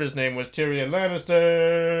shamed. His name was Tyrion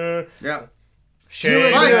Lannister. Yeah.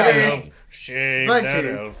 Shame Bye, that Tyrion. elf. Shame Bye, that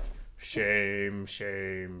Tyrion. elf. Shame,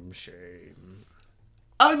 shame, shame.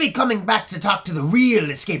 I'll be coming back to talk to the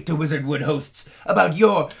real Escape to Wizardwood hosts about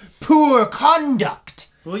your poor conduct.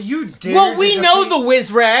 Well, you dare. Well, we to know defeat- the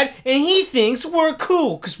Wizrad, and he thinks we're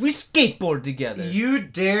cool because we skateboard together. You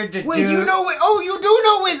dared to Wait, do. you know? Oh, you do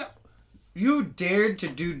know Wiz. You dared to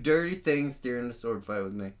do dirty things during the sword fight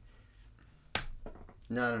with me.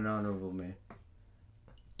 Not an honorable man.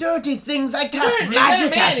 Dirty things. I cast He's not a magic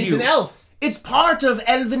man, at he's you. an elf. It's part of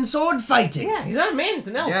elven sword fighting. Yeah, he's not a man, he's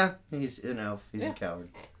an elf. Yeah, he's an elf. He's a coward.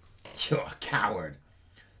 You're a coward.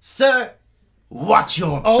 Sir, watch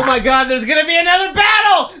your Oh my god, there's gonna be another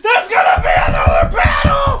battle! There's gonna be another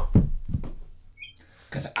battle!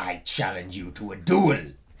 because I challenge you to a duel.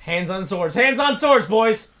 Hands on swords,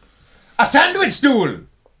 boys! A sandwich duel.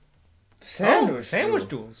 Sandwich duel.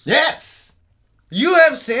 duels. Yes. You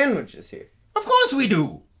have sandwiches here. Of course we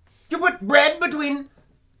do. You put bread between,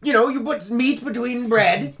 you put meat between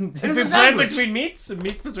bread. And it's a Bread sandwich. between meats and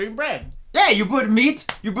meat between bread. Yeah, you put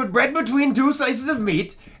bread between 2 slices of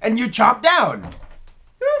meat, and you chop down.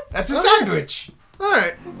 That's a sandwich. All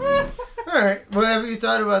right. Well, have you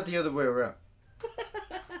thought about the other way around?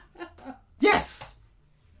 Yes.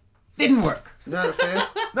 Didn't work. Not a fan?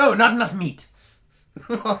 No, not enough meat.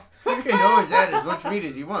 You can always add as much meat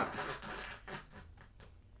as you want.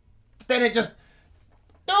 Then it just...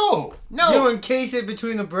 No. You encase it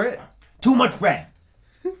between the bread. Too much bread.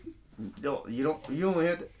 No, you don't. You only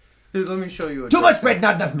have to. Dude, let me show you. Too much bread,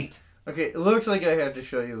 not enough meat. Okay, it looks like I have to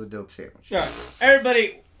show you a dope sandwich. Yeah.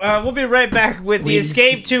 Everybody, we'll be right back with the We'll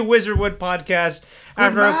Escape see. to Wizardwood podcast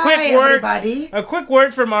after a Goodbye, quick word. everybody. A quick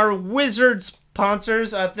word from our wizard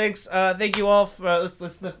sponsors. Thank you all. For,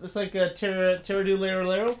 let's like Terra do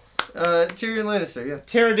Lero. Tyrion Lannister, yeah.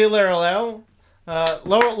 Terra do Lero.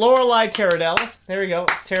 Lorelei Terradell. There we go.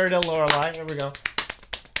 Terradell Lorelei. There we go.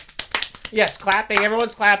 Yes, clapping.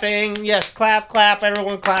 Everyone's clapping. Yes, clap.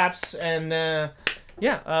 Everyone claps. And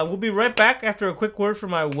we'll be right back after a quick word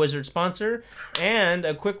from our wizard sponsor and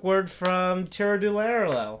a quick word from Terra do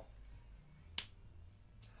Lero.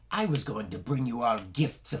 I was going to bring you all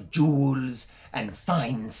gifts of jewels and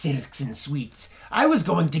fine silks and sweets. I was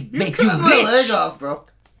going to make you Cut my leg rich. off, bro.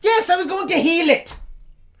 Yes, I was going to heal it.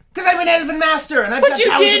 Because I'm an elven master and I've But got you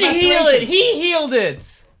powers did of heal it. restoration. He healed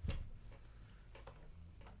it.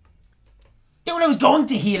 Dude, I was going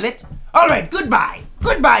to heal it. All right, goodbye.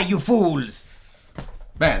 Goodbye, you fools.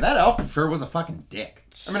 Man, that elf sure was a fucking dick.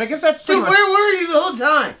 I mean, I guess that's pretty Dude, much... where were you the whole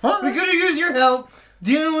time? Huh? We could have used your help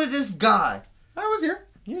dealing with this guy. I was here.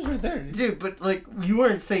 He was right there. Dude, but like, you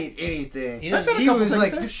weren't saying anything. He said a He couple was things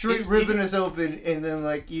like there. straight ripping us open, and then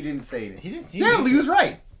like you didn't say anything. Yeah, he was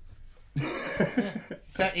right.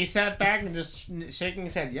 He sat back and just shaking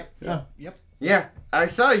his head. Yep. Yeah. Yep. Yeah, I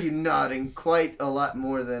saw you nodding quite a lot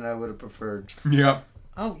more than I would have preferred. Yep.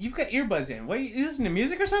 Oh, you've got earbuds in. What, you listen to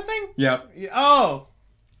music or something? Yep. Oh.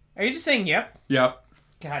 Are you just saying yep? Yep.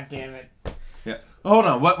 God damn it. Yeah. Hold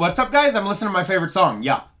on. What's up, guys? I'm listening to my favorite song,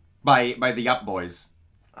 Yup, by the Yup Boys.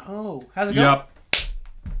 Oh. How's it going? Yup.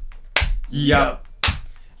 Yup.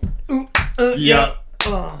 Yeah.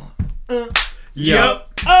 Yup. Yup.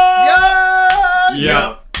 Oh!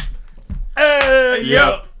 Yup. Yup.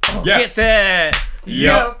 Yup. Yes. Get that.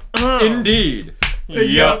 Yup. Indeed.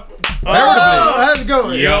 Yup. Oh, how's it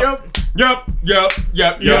going? Yup. Yup. Yup.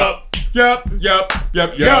 Yup. Yup. Yup.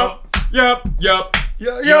 Yup. Yup. Yup. Yup. Yup.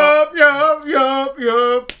 Yup, yup, yup, yup. Yup.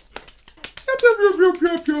 Yup. Yup.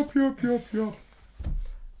 Yup. Yup. Yup. Yup.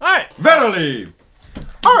 All right. Verily.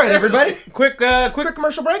 All right, everybody. Quick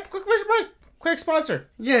Commercial break. Quick commercial break. Quick sponsor.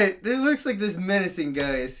 Yeah, it looks like this menacing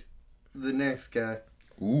guy is the next guy.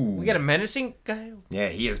 Ooh. We got a menacing guy. Yeah,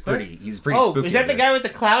 he's pretty spooky. Is that the guy with the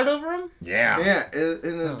cloud over him? Yeah. Yeah,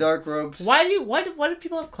 in the dark robes. Why do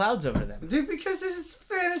people have clouds over them? Dude, because this is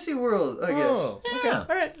fantasy world, I guess. Oh, okay. Yeah.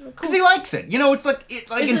 All right. Because Cool. he likes it. You know, it's like This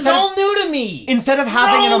is instead all of new to me. instead of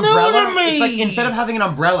having an all new umbrella, to me. it's like instead of having an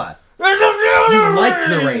umbrella, There's a new you to like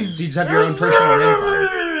the me. rain, so you just have your own personal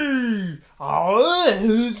incline.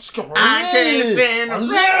 I can't stand the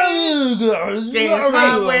rain. Against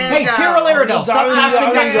my window. Hey, Tira Laredale, stop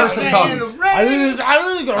casting that person tongues. Against my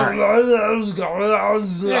window. I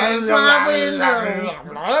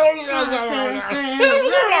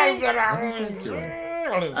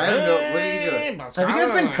don't know. What are you doing? Have you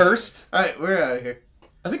guys been cursed? Alright, we're out of here.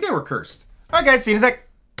 I think they were cursed. All right, guys, see you in a sec.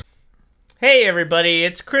 Hey everybody,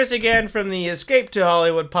 it's Chris again from the Escape to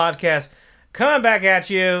Hollywood podcast. Coming back at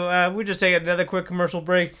you. We just take another quick commercial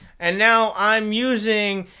break, and now I'm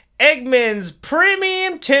using Eggman's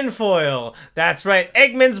Premium Tinfoil. That's right,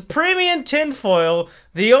 Eggman's Premium Tinfoil,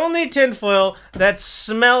 the only tinfoil that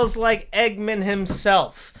smells like Eggman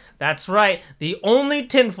himself. That's right, the only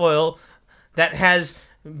tinfoil that has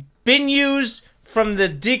been used from the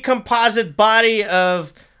decomposite body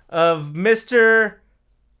of Mr.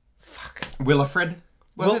 Willifred?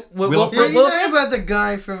 Was it? Yeah, Willifred? you're talking about the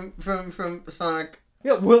guy from Sonic.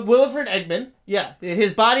 Yeah, Willifred Eggman. Yeah,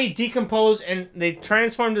 his body decomposed and they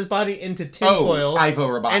transformed his body into tinfoil. Ivo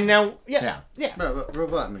Robot. And now, Yeah.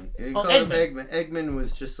 Robotman. You Oh, called him Eggman. Eggman. Eggman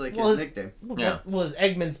was just like Well, his his- nickname. Yeah. That was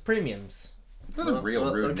Eggman's Premiums. It was a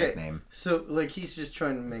real rude okay. nickname. So, like, he's just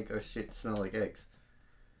trying to make our shit smell like eggs.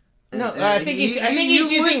 No, And I think he's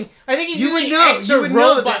using you would know- extra you would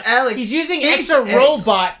know robot. that Alex He's using hates extra eggs.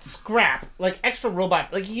 robot scrap, like extra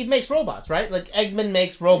robot. Like he makes robots, right? Like Eggman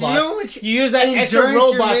makes robots. You know how much You use that extra endurance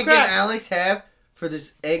you're robot making scrap. Alex have for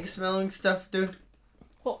this egg smelling stuff, dude?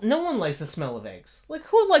 Well, no one likes the smell of eggs. Like,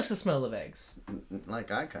 who likes the smell of eggs?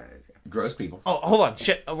 Like I kind of do. Gross people. Oh, hold on.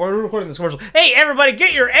 Shit. We're recording this commercial. Hey, everybody,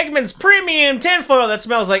 get your Eggman's Premium Tinfoil that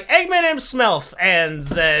smells like Eggman himself and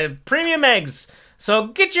premium eggs. So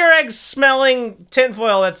get your eggs smelling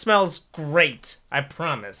tinfoil that smells great. I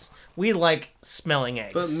promise. We like smelling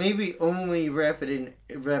eggs. But maybe only wrap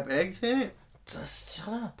eggs in it? Just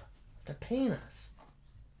shut up. They're paying us.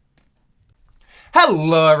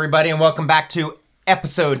 Hello, everybody, and welcome back to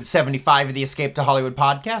episode 75 of the Escape to Hollywood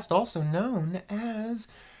podcast, also known as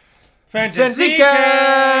Fantasy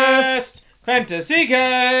Cast! Fantasy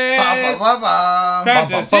Cast!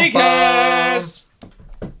 Fantasy Cast!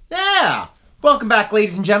 Yeah! Welcome back,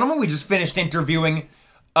 ladies and gentlemen. We just finished interviewing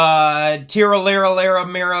Tira Lira Lira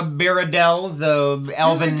Mira Biradel, the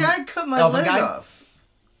elven... The guy cut my elven leg guy. off.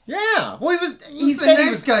 Yeah. Well, he What's said the he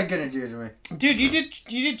next was... guy gonna do to me? Dude, you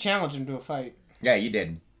did challenge him to a fight. Yeah, you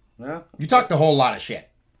did. No? You talked a whole lot of shit.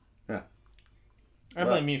 Yeah. I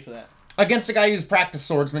blame you for that. Against a guy who's practiced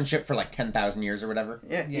swordsmanship for like 10,000 years or whatever.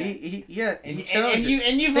 Yeah, Yeah. he And challenged you've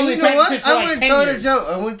And only you know practiced what? it for I like went 10 toe to years. toe.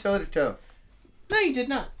 I went toe to toe. No, you did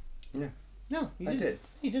not. Yeah. No, you I didn't. did.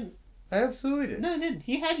 You didn't. I absolutely did. No, you didn't.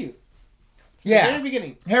 He had you. At the Yeah. very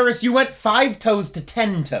beginning. Harris, you went 5 toes to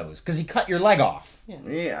 10 toes because he cut your leg off.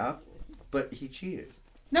 Yeah, but he cheated.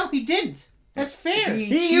 No, he didn't. That's fair. He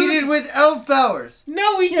He cheated used- with elf powers.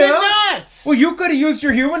 No, he Yeah. did not. Well, you could have used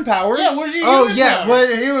your human powers. Yeah, where's your Oh human yeah, power? what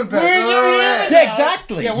human powers? Where's your All human right. power? Yeah,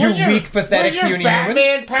 exactly. Yeah, You where's your, weak, pathetic where's your puny human.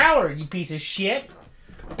 Batman power, you piece of shit?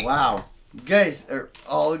 Wow, you guys are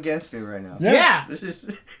all against me right now. Yeah. This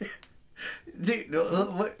is. Dude,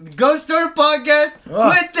 go start a podcast Ugh.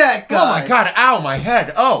 with that guy. Oh my god! Ow, my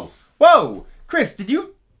head! Oh, whoa, Chris, did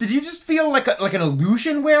you just feel like an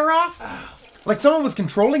illusion wear off? Like someone was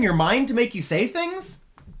controlling your mind to make you say things?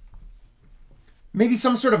 Maybe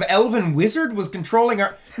some sort of elven wizard was controlling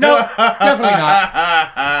our. No, definitely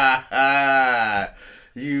not.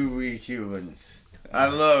 You weak humans. I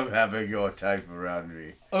love having your type around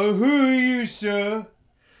me. Oh, who are you, sir?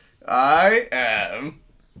 I am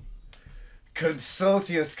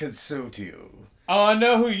Consultius Consultio. Oh, I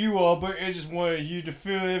know who you are, but I just wanted you to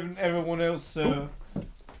fill in everyone else, sir.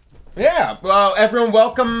 Yeah. Well, everyone,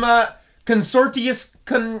 welcome Consortius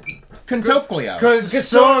Contoclio.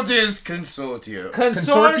 Consultius Consultio.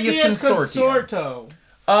 Consortius Consortio. Consorto.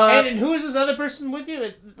 Uh, And who is this other person with you?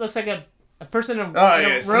 It looks like a person in a, Oh in a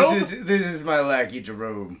yes, robe. this is my lackey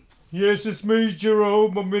Jerome. Yes, it's me,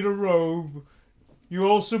 Jerome. I'm in a robe. You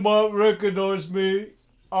also might recognize me.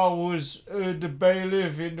 I was the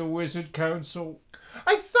bailiff in the Wizard Council.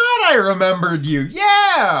 I thought I remembered you.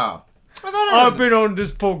 Yeah. I've been on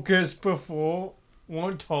this podcast before,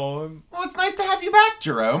 one time. Well, it's nice to have you back,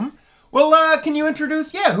 Jerome. Well, can you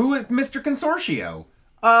introduce, who is Mr. Consortio?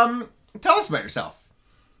 Tell us about yourself.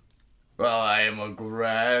 Well, I am a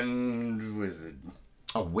grand wizard.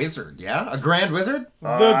 A wizard, yeah? A grand wizard?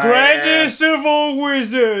 The grandest of all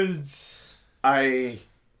wizards. I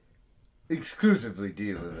exclusively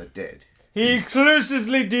deal with the dead. He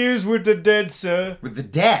exclusively deals with the dead, sir. With the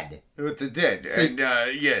dead. With the dead. So- And,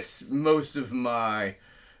 yes, most of my,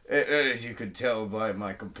 as you can tell by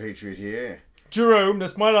my compatriot here, Jerome,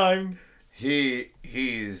 that's my name.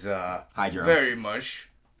 he's, Hi, Jerome. very much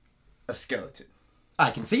a skeleton.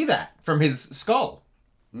 I can see that from his skull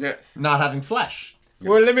Yes. not having flesh.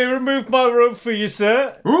 Well, let me remove my robe for you,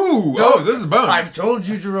 sir. Ooh, oh, this is bones. I've told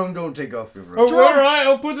you, Jerome, don't take off your Oh, robe. Jerome. alright,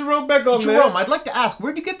 I'll put the robe back on Jerome, there. I'd like to ask,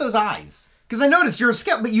 where'd you get those eyes? Because I noticed you're a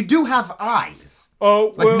skeleton, but you do have eyes.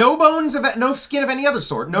 Oh, Like well, no bones of no skin of any other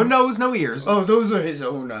sort, no nose, no ears. Oh, those are his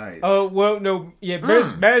own eyes. Oh, well, no, yeah,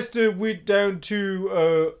 Master went down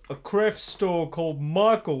to a craft store called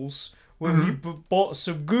Michael's where he bought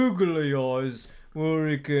some googly eyes where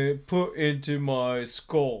he could put into my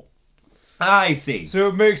skull. I see. So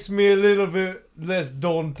it makes me a little bit less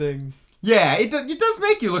daunting. Yeah, it does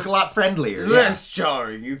make you look a lot friendlier. Yeah. Less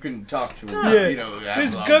jarring. You can talk to him. Yeah, You know, have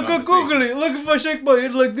it's long go conversations. googly. Look, if I shake my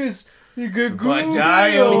head like this, you get But googly.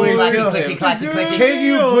 I always Clicky, tell clicky, him, clacky, clicky. can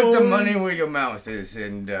you put the eyes. money where your mouth is?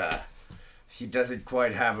 And he doesn't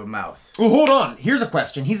quite have a mouth. Well, hold on. Here's a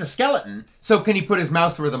question. He's a skeleton, so can he put his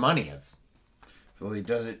mouth where the money is? Well, he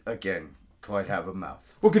doesn't, again, quite have a mouth.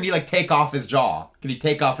 Well, can he like take off his jaw? Can he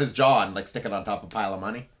take off his jaw and like stick it on top of a pile of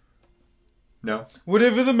money? No.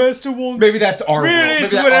 Whatever the master wants. Maybe that's our Really, world. Maybe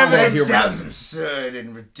it's that whatever. our world That here sounds runs. absurd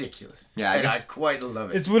and ridiculous. Yeah, I and guess- I quite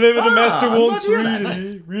love it. It's whatever the master I'm glad wants, to hear really. that.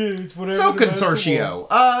 Nice. Really, it's whatever So, the master Consortio,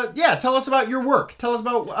 wants. yeah, tell us about your work. Tell us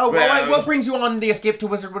about Well- what brings you on the Escape to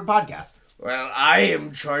Wizardwood podcast. Well, I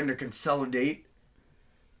am trying to consolidate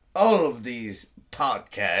all of these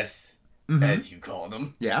podcasts, as you call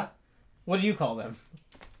them. Yeah. What do you call them?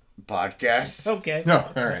 Podcast. Okay. No,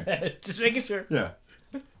 all right. Just making sure. Yeah.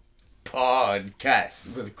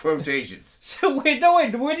 Podcast with quotations. So wait,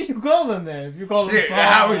 what do you call them then? If you call them pod,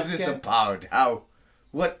 How is this okay. a pod? How?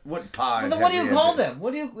 What pod? Well, then have what do you we call entered? them?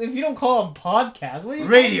 What do you if you don't call them podcasts? What do you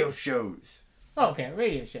Radio shows. Call them? Oh, okay,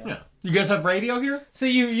 radio show. Yeah. You guys have radio here? So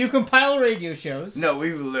you compile radio shows. No,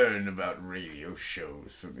 we've learned about radio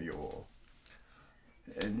shows from your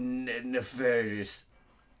nefarious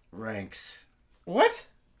ranks. What?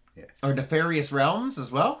 Or nefarious realms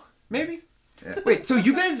as well? Maybe? Yeah. Wait, so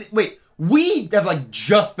you guys... Wait, we have, like,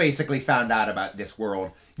 just basically found out about this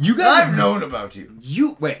world. You guys... I've known about you.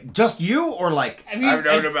 You... Wait, just you? Or, like... Have you, I've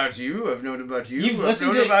known about you. I've known about you. You've I've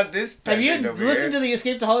listened known to- about this have you peasant over listened to here. the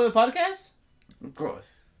Escape to Hollywood podcast? Of course.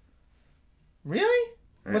 Really?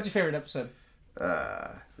 What's your favorite episode?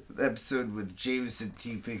 The episode with Jameson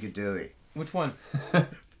T. Piccadilly. Which one? The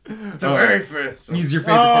very first one. He's your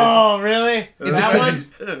favorite Oh, really? Is it that 'cause one? he's-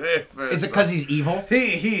 The very first Is it one. because he's evil?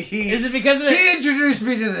 He Is it because of the? He introduced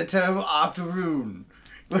me to the term octoroon,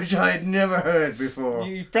 which I had never heard before.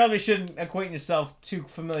 You probably shouldn't acquaint yourself too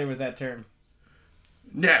familiar with that term.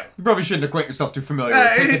 No. You probably shouldn't acquaint yourself too familiar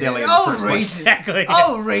with Piccadilly in the all first place. races, Exactly.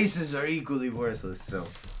 all races are equally worthless. So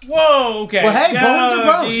Whoa. Okay. Well, hey, bones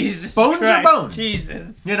are bones. Jesus Bones are Christ. bones.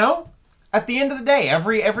 Jesus. You know? At the end of the day,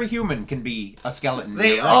 every human can be a skeleton.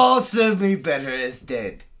 they Right. all serve me better as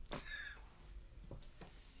dead.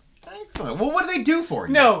 Excellent. Well, what do they do for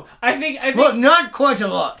you? No, I think. Well, not quite a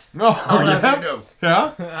lot. Oh, I'll have yeah? you know.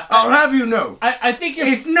 Yeah? I'll have you know. I think your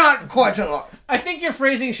It's not quite a lot. I think your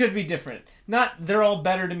phrasing should be different. Not they're all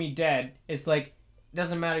better to me dead. It's like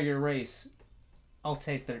doesn't matter your race. I'll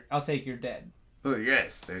take your dead. Oh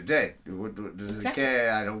yes, they're dead. What does Exactly. it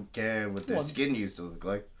care? I don't care what their Well- skin used to look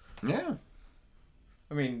like. Yeah.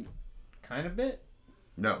 I mean, kind of bit.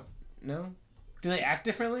 No, No. Do they act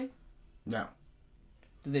differently? no.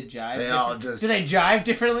 Do they jive? They all just Do they jive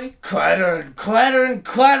differently? clatter and clatter and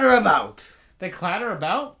clatter about. They clatter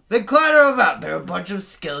about. They clatter about. They're a bunch of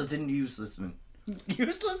skeleton useless men.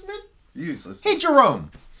 Useless men. Useless. Hey,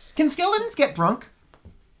 Jerome. Can skeletons get drunk?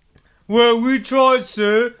 Well, we tried,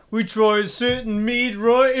 sir. We tried certain meat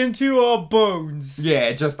right into our bones. Yeah,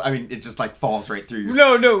 it just like falls right through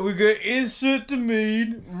your No, we got insert the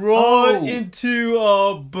meat right Oh. into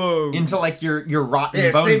our bones. into like your rotten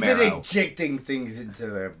Yes, bone they've been marrow. injecting things into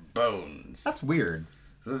their bones. That's weird.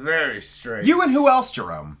 It's very strange. You and who else,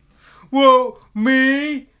 Jerome? Well,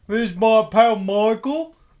 me, there's my pal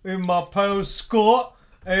Michael, and my pal Scott,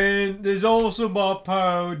 and there's also my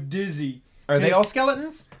pal Dizzy. Are they all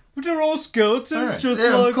skeletons? But they're all skeletons, Alright. just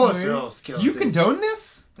Yeah, like of course me. they're all Do skeletons. you condone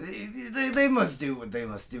this? They must do what they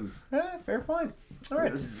must do. Fair point. All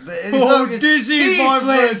right. But as Oh, long as Dizzy, he my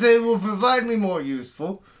swears friend. they will provide me more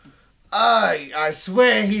useful, I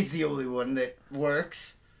swear he's the only one that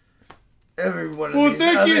works. Every one of Well, these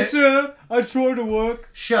thank you, other- sir. I try to work.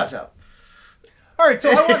 Shut up. All right. So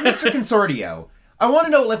I want Mr. Consortio. I want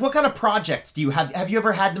to know, like, what kind of projects do you have? Have you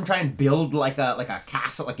ever had them try and build like a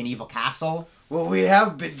castle, like an evil castle? Well, we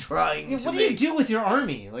have been trying Yeah, to what do you make. do with your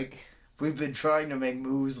army? Like, We've been trying to make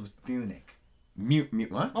moves with Munich.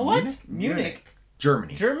 What? oh, what? Munich?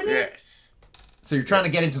 Germany. Germany? Yes. So you're trying to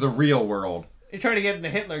get into the real world. You're trying to get in the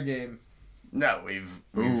Hitler game. No, we've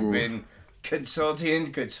Ooh. been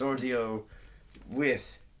consortio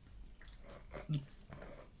with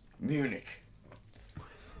Munich.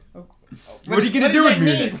 What are you gonna What do does in that mean?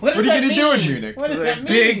 Munich? What What does are you that gonna do in mean? Munich? What does They're that mean?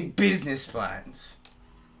 big business plans.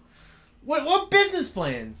 What business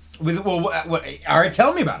plans? All right,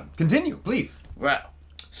 tell me about them. Continue, please. Well,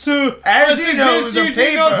 Sir, As I you know, suggest the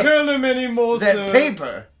you do not paper- tell him anymore, that sir.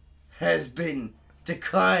 paper has been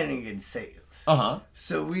declining in sales. Uh-huh.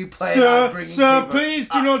 So we plan on bringing Sir, paper please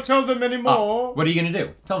do up. not tell them anymore. What are you gonna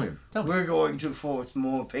do? Tell me. We're going to force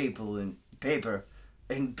more paper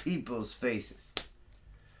in people's faces.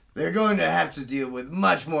 They're going to have to deal with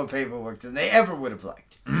much more paperwork than they ever would have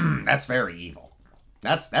liked. That's very evil.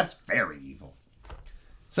 That's very evil.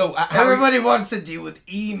 So how Everybody wants to deal with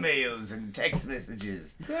emails and text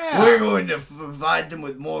messages. Yeah. We're going to provide them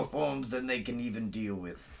with more forms than they can even deal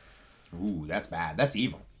with. Ooh, that's bad. That's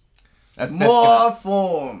evil. That's More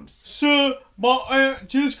forms. Sir, my aunt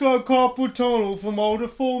just got carpal tunnel from all the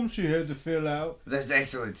forms she had to fill out. That's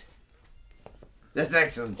excellent. That's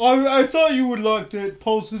excellent. I thought you would like that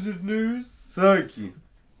positive news. Thank you.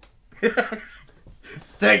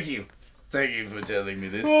 Thank you. Thank you for telling me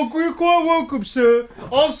this. Oh, you're quite welcome, sir.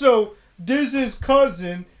 Also, Diz's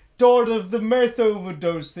cousin died of the meth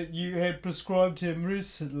overdose that you had prescribed him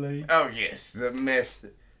recently. Oh yes, the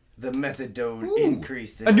methadone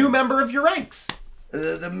increase. That a new I've- member of your ranks.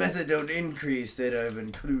 the methadone increase that I've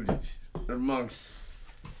included amongst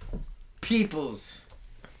peoples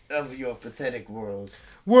of your pathetic world.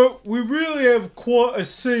 Well, we really have quite a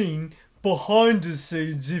scene behind the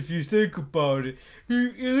scenes, if you think about it.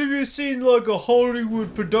 Have you seen like a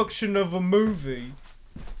Hollywood production of a movie?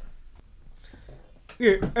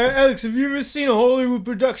 Yeah, Alex, have you ever seen a Hollywood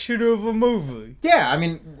production of a movie? Yeah, I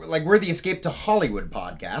mean, like, we're the Escape to Hollywood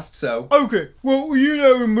podcast, so... Okay, well, you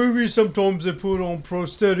know, in movies sometimes they put on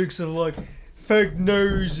prosthetics of like fake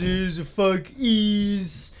noses, or fake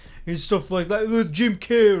ears, and stuff like that. With Jim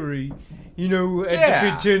Carrey, you know, had Yeah.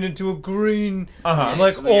 to be turned into a green, Uh-huh.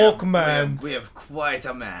 like Yes, we have- Orkman. We have quite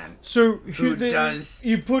a man So who does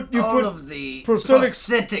you put all of the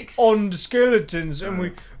prosthetics on the skeletons,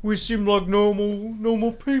 and we seem like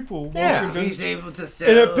normal people. Yeah, walking down- He's able to And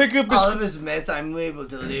sell I pick up his- all of his meth. I'm able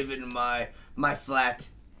to live in my flat.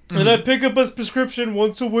 and I pick up his prescription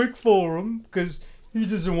once a week for him because he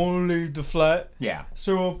doesn't want to leave the flat. Yeah.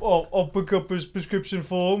 So I'll pick up his prescription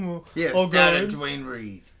for him. Yes, I'll go down in. at Dwayne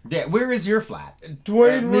Reed. Yeah, where is your flat?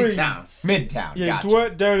 Dwayne Midtown. Reed's. Midtown, Yeah,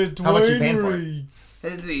 gotcha. down at How much you paying Dwayne for it? Reed's.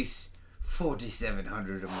 At least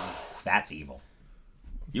 $4,700 a month. That's evil.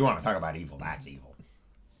 You want to talk about evil, that's evil.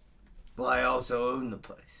 Well, I also own the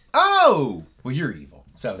place, Oh! Well, you're evil,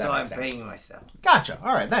 so that so I'm makes sense. paying myself. Gotcha.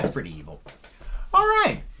 All right, that's pretty evil. All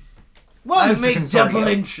right. Well, I Mr. make double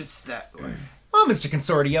Consortio. interest that way. Well, Mr.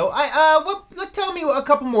 Consortio, tell me a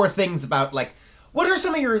couple more things about, like, what are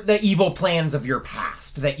some of the evil plans of your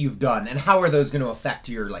past that you've done, and how are those going to affect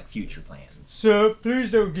your, like, future plans? Sir,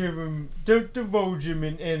 please don't divulge him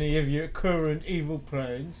in any of your current evil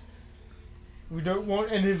plans. We don't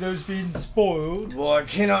want any of those being spoiled. Well, I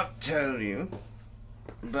cannot tell you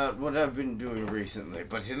about what I've been doing recently,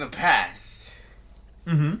 but in the past,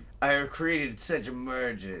 I have created such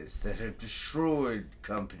mergers that have destroyed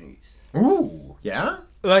companies. Ooh, yeah?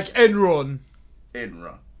 Like Enron.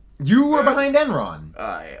 Enron. You were behind Enron.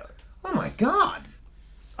 I was. Oh my god.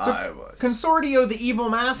 I was. Consortio, the evil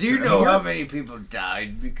master. Do you know You're- how many people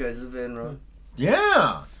died because of Enron?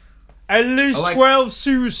 Yeah. At least I like- 12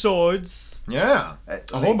 suicides. Yeah.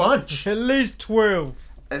 At A whole least. bunch. At least 12.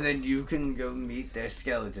 And then you can go meet their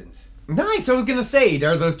skeletons. Nice. I was gonna say,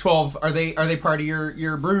 are those 12? Are they part of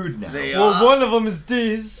your brood now? They Well, are. one of them is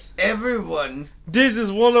Diz. Everyone. Diz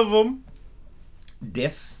is one of them.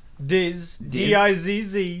 Diz. Diz.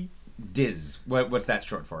 D-I-Z-Z. Diz. What's that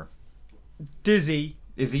short for? Dizzy.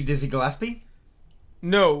 Is he Dizzy Gillespie?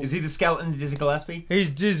 No. Is he the skeleton Dizzy Gillespie? He's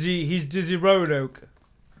Dizzy. He's Dizzy Roanoke.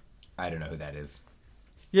 I don't know who that is.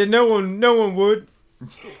 Yeah, no one would.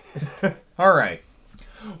 All right.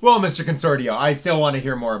 Well, Mr. Consortio, I still want to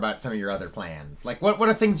hear more about some of your other plans. Like, what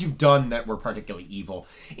are things you've done that were particularly evil?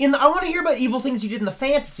 I want to hear about evil things you did in the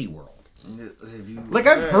fantasy world. Have you Like,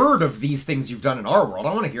 I've heard of these things you've done in our world.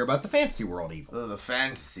 I want to hear about the fantasy world evil. Oh, the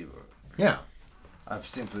fantasy world. Yeah. I've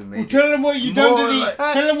simply made Tell him what you done to More the. like-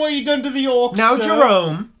 Tell him what you done to the orcs. Now, sir.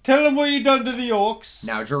 Jerome. Tell him what you done to the orcs.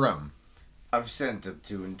 Now, Jerome. I've sent them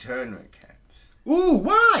to internment camps Ooh,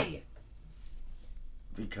 why?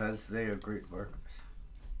 because they are great workers.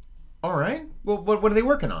 All right. Well, what are they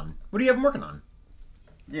working on? What do you have them working on?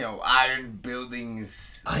 You know, iron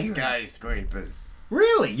buildings, Iron. skyscrapers.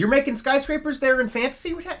 Really? You're making skyscrapers there in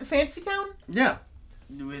Fantasy Town? Yeah.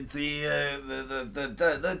 With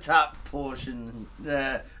the top portion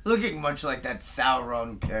looking much like that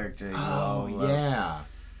Sauron character. you all love.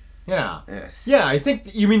 Yeah. Yes. Yeah, I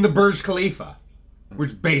think you mean the Burj Khalifa,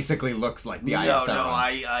 which basically looks like the Eye of No,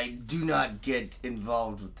 Sauron. I do not get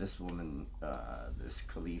involved with this woman, this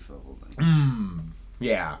Khalifa woman.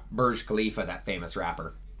 Yeah, Burj Khalifa, that famous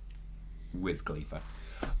rapper. Wiz Khalifa.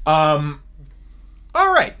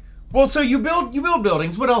 All right. Well, so you build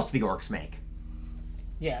buildings. What else do the orcs make?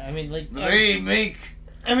 Yeah, I mean, like. They make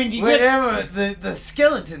I mean, you get. whatever the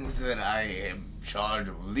skeletons that I am in charge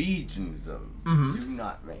of legions of do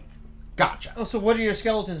not make. Gotcha. Oh, so what do your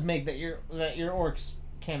skeletons make that your orcs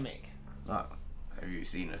can make? Have you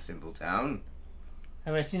seen a simple town?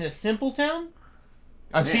 Have I seen a simple town?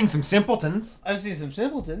 I've seen some simpletons. I've seen some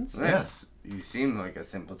simpletons. Yes. You seem like a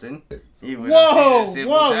simpleton. You would have Whoa! seen a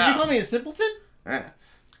simple Whoa! town. You call me a simpleton? Yeah.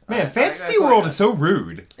 Man, Fantasy I World is so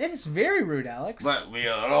rude. It is very rude, Alex. But we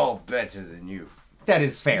are all better than you. That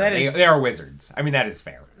is fair. That is- They are wizards. I mean, that is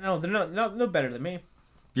fair. No, they're no better than me.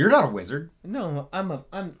 You're not a wizard. No, I'm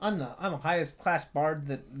the highest class bard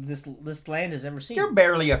that this land has ever seen. You're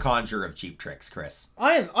barely a conjurer of cheap tricks, Chris.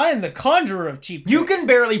 I am the conjurer of cheap. You can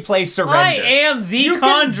barely play surrender. I am the You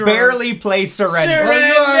conjurer. can barely play surrender. Well,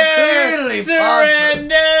 you are clearly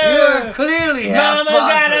Surrender. You are clearly half Mama pod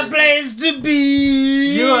got a person. place to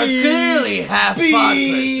be. You are clearly half pod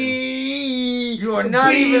person. You are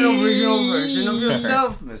not even an original version of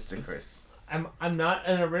yourself, Mr. Chris. I'm not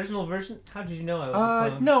an original version. How did you know I was a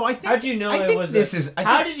clone? No, I think. How'd you know I it think was this a, is. I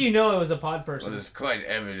How think, did you know it was a pod person? Well, it's quite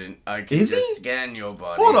evident. I can Is just he? scan your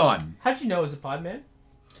body. Hold on. How'd you know it was a pod man?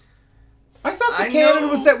 I thought the I canon know-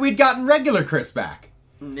 was that we'd gotten regular Chris back.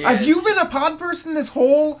 Yes. Have you been a pod person this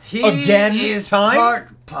whole He again is time?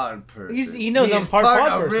 part pod person. He knows He I'm is part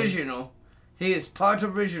pod person. original. He is part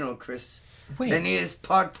original, Chris. Wait. And he is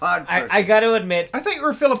part pod person. I got to admit, I thought you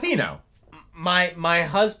were Filipino. my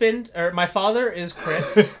husband or my father is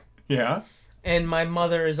Chris, Yeah. and my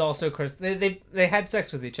mother is also Chris. They had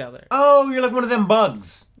sex with each other. Oh, you're like one of them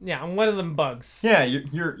bugs. Yeah, I'm one of them bugs. Yeah,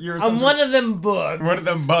 you're. I'm one of them bugs. One of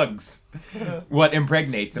them bugs. What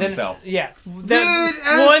impregnates Then- himself? Yeah. as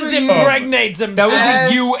One's per you- impregnates That himself. was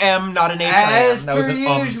As- a UM, not an As HIM. That was per an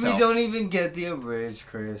usual, cell. we don't even get the abridged,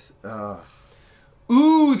 Chris.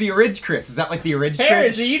 Ooh, the Orig Chris. Is that like the Orig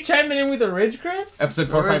Harris, Chris? are you chiming in with a Ridge Chris? Episode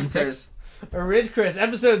 4, 5, and Abridged, 6? A Ridge Chris.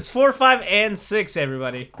 Episodes 4, 5, and 6,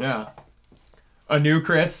 everybody. Yeah. A new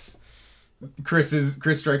Chris.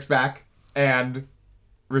 Chris Strikes Back. And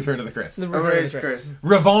Return of the Chris. The Abridged, Revenge Chris.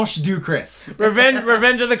 Revanche du Chris.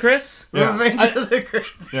 Revenge of the Chris? Yeah. Revenge of the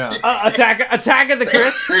Chris. Yeah. Attack of the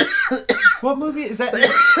Chris? What movie is that?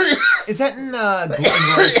 Is that in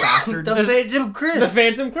Glorious Bastards? The Phantom Chris. The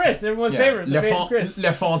Phantom Chris. Everyone's favorite. The Phantom Chris. Le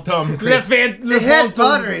Fantôme Le Chris. They had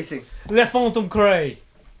pod racing. Le Phantom Cray.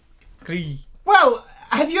 Cree. Well,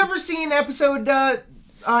 have you ever seen episode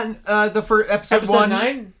on the first episode Episode 1?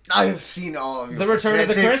 9? I have seen all of your The Return of the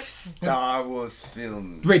pathetic Chris? Star Wars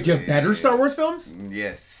films. Wait, do you have better Star Wars films?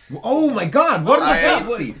 Yes. Oh my God! What I have have-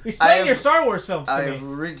 you seen? Explain have- your Star Wars films I to have me.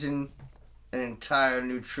 written an entire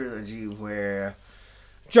new trilogy where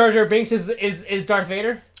Jar Jar Binks is Darth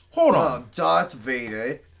Vader? Hold on. Darth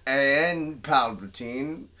Vader and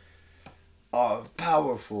Palpatine are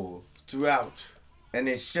powerful throughout. And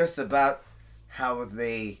it's just about how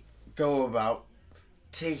they go about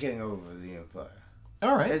taking over the Empire.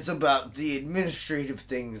 All right. It's about the administrative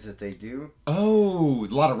things that they do. Oh,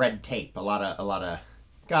 a lot of red tape. A lot of.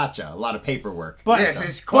 Gotcha. A lot of paperwork. But, Yes,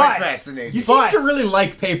 it's quite but- fascinating. You seem But- to really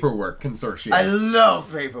like paperwork, Consortium. I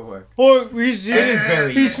love paperwork. Oh, he's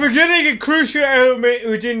very- He's forgetting a crucial element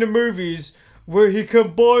within the movies where he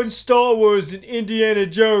combines Star Wars and Indiana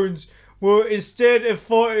Jones, where instead of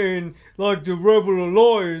fighting like the Rebel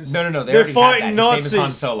Alliance, No, they they're already had fighting that. Nazis. His name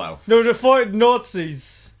is Han Solo. No, they're fighting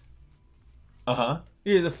Nazis. Uh-huh.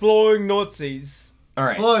 Yeah, the flying Nazis. All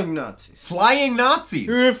right. Flying Nazis. Flying Nazis.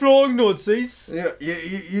 They're flying Nazis.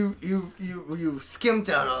 You skimped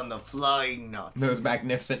out on the flying Nazis. Those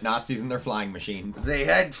magnificent Nazis and their flying machines. They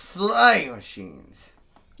had flying machines.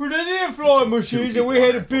 Well, they didn't flying machines, and we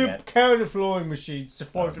had to people on build counter flying machines to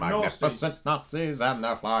fight Those the magnificent Nazis. Nazis and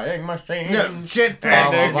their flying machines. No,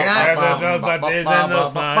 jetpacks and that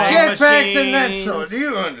jetpacks and that sort.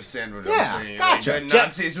 You understand what Yeah, I'm saying? gotcha. The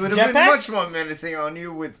Nazis would have been jetpacks? much more menacing on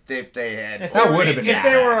you if they had If That they were- would've been if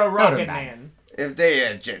they were a bad. That would've Rocket been bad. Man. if they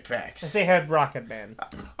had jetpacks. If they had Rocket Man.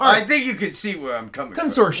 I think you could see where I'm coming from.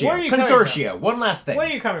 Where are Consortia. you coming Consortia. One last thing. Where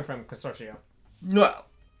are you coming from, Consortio? Well,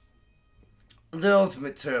 the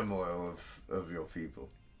ultimate turmoil of your people.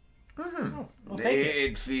 Well, thank you.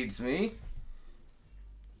 It feeds me.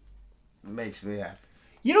 Makes me happy.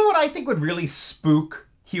 You know what I think would really spook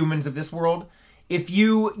humans of this world? If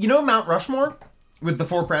you know Mount Rushmore with the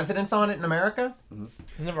 4 presidents on it in America?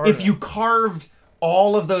 Never heard If of you it. carved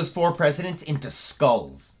all of those 4 presidents into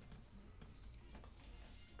skulls.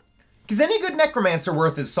 Because any good necromancer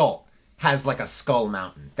worth his salt has like a skull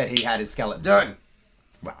mountain that he had his skeleton. Done.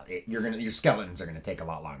 Well, your skeletons are gonna take a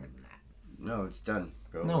lot longer than that. No, it's done.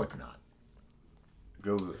 Go No, look. it's not.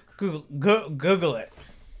 Go look. Google it.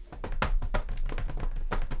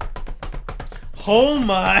 Oh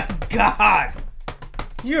my god!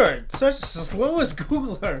 You're such a slowest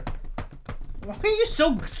Googler. Why are you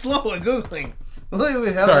so slow at Googling? Well, it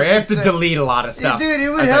would help Sorry, if I have he to said- delete a lot of stuff. Dude, it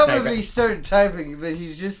would as I help type if it. he started typing, but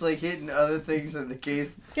he's just like hitting other things on the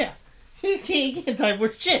case. Yeah. You can't type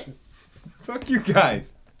with shit. Fuck you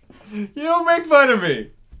guys. You don't make fun of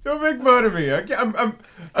me. Don't make fun of me. I'm Hey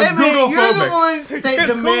man, Google you're the phobic. one that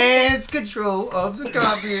demands control of the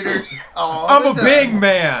computer all I'm the a time. big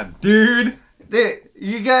man, dude.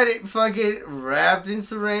 You got it fucking wrapped in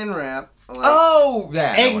saran wrap. Like, Oh,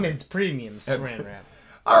 that. Eggman's Premium Saran Wrap.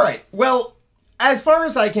 All right. Well, as far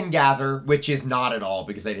as I can gather, which is not at all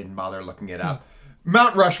because I didn't bother looking it up,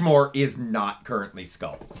 Mount Rushmore is not currently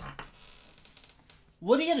skulls.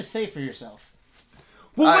 What do you got to say for yourself?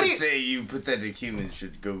 Well, what I'd do you? say you pathetic humans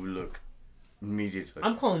should go look immediately.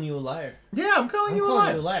 I'm calling you a liar. Yeah, I'm calling I'm you a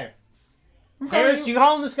calling you a liar. liar. I'm calling Harris, you- you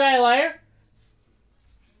calling this guy a liar?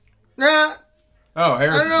 Nah, Oh,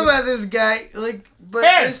 Harris. I don't know about this guy. Like, but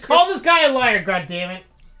Harris, call this guy a liar, goddammit.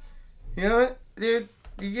 You know what, dude?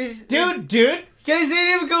 You guys, Dude. you guys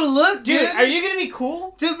didn't even go look, Dude, dude. are you gonna be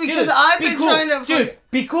cool? Dude, because Dude, I've be been cool. trying to. Dude,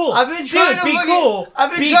 be cool. I've been trying to be fucking- cool.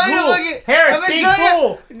 I've been be trying to cool. fucking- Harris, I've been be trying to-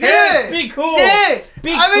 cool. Dude. Harris, be cool. Dude.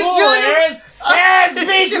 Be I've been cool, trying to- Harris. Harris,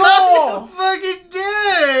 be cool. Fucking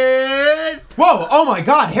dude. Whoa! Oh my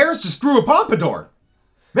God! Harris just grew a pompadour.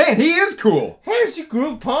 Man, he is cool. Harris, you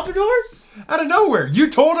grew pompadours? Out of nowhere, you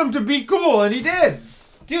told him to be cool, and he did.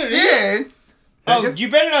 Dude, Dude. oh, guess- you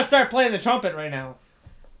better not start playing the trumpet right now.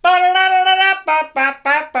 Why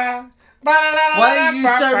did you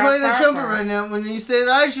start playing the trumpet right now when you said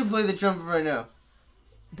I should play the trumpet right now?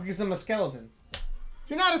 Because I'm a skeleton.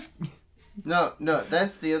 You're not a. No,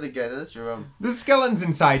 that's the other guy. That's Jerome. The skeleton's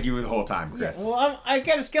inside you the whole time, Chris. Well, I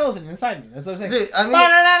got a skeleton inside me. That's what I'm saying. Dude, I mean, you're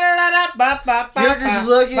just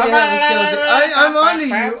looking to have a skeleton. I'm onto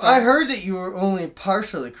you. I heard that you were only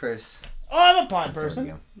partially Chris, Oh, I'm a pod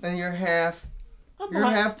person. and you're half. I'm You're a-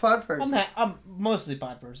 half pod person. I'm mostly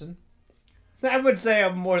pod person. I would say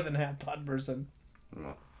I'm more than half pod person.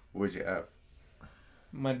 What'd you have?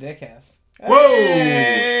 My dick half. Whoa!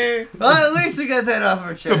 Hey! Well, at least we got that off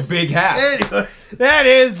our chest. It's a big hat. Anyway, That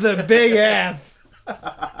is the big half.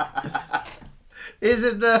 is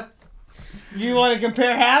it the? You want to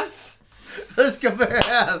compare halves? Let's compare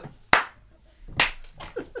halves.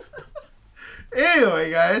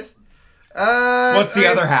 Anyway, guys. What's the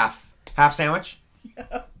other half? Half sandwich?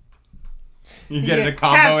 You get it a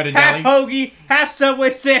combo half, at a half deli? hoagie, half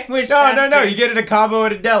Subway sandwich. No, half no, no. dick. You get it a combo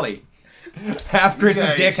at a deli. Half Chris's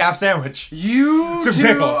Guys. dick, half sandwich. You Some two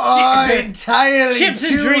pickles. are entirely Chips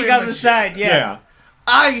and too drink on the immature. side. Yeah.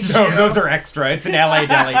 I No, should. those are extra. It's an LA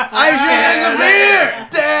deli. I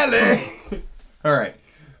should have a beer. Deli. All right.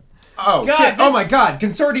 Oh God, shit! Oh this- my God!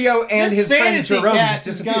 Consortio and This his friend fantasy Jerome cast just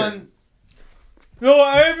has disappeared. gone. No,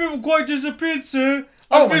 I haven't quite disappeared, sir.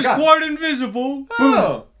 Oh I'm my just God. quite invisible.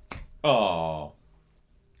 Oh. Oh.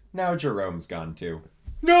 Now Jerome's gone too.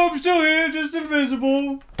 No, I'm still here, just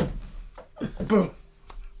invisible. Boom.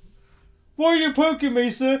 Why are you poking me,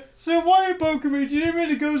 sir? Sir, why are you poking me? Do you need me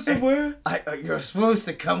to go somewhere? You're supposed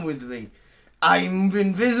to come with me. I'm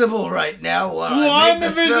invisible right now while Well, I I'm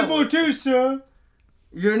make the invisible spell. too, sir.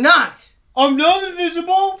 You're not. I'm not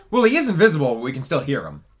invisible. Well, he is invisible, but we can still hear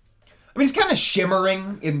him. I mean, he's kind of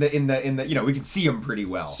shimmering in the. You know, we can see him pretty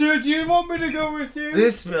well. Sir, do you want me to go with you?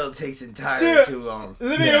 This spell takes entirely Sir. too long.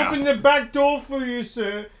 Let me Yeah. open the back door for you,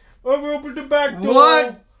 sir. I've opened the back door.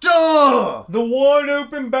 What door? The wide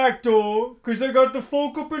open back door, because I got the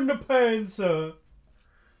folk up in the pan, sir.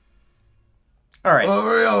 All right. Well,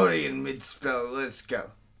 we're already in mid-spell. Let's go.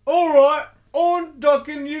 Alright, on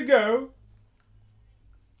ducking you go.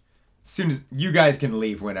 As soon as you guys can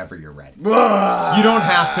leave whenever you're ready. You You don't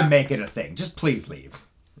have to make it a thing. Just please leave.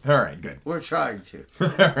 All right. Good. We're trying to. All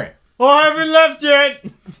right. I haven't left yet.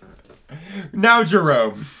 Now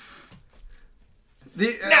Jerome.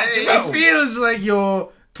 It feels like you're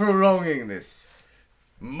prolonging this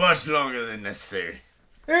much longer than necessary.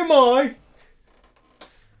 Am I?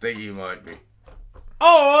 Think you might be.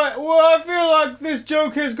 Alright, well, I feel like this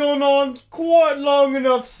joke has gone on quite long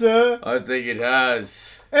enough, sir. I think it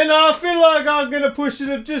has. And I feel like I'm gonna push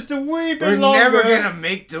it just a wee bit We're longer. never gonna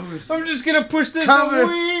make those I'm just gonna push this Conver- a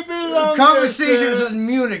wee bit longer. conversations sir. in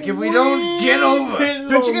Munich if we don't get over.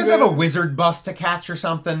 Don't you guys have a wizard bus to catch or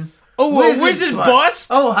something? Oh, a wizard bust?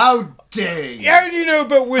 Oh, how dare you! How do you know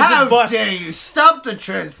about wizard How busts? dare you! Stop the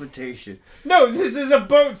transportation. No, this is a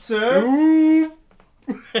boat, sir. Ooh.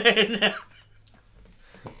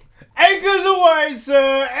 Anchors away,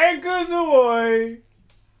 sir. Anchors away.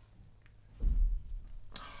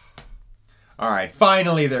 All right.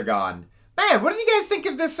 Finally, they're gone. Man, what did you guys think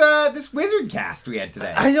of this wizard cast we had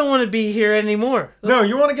today? I don't want to be here anymore. No,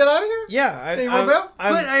 you want to get out of here? Yeah, Hey, Rebel?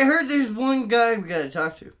 But I heard there's one guy we gotta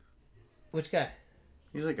talk to. Which guy?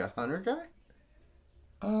 He's like a hunter guy?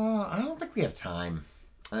 I don't think we have time.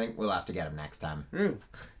 I think we'll have to get him next time. Mm.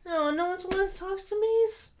 No, no one's wants to talk to me.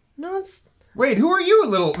 No one's. Wait, who are you,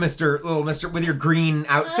 little mister, with your green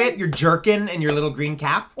outfit, your jerkin, and your little green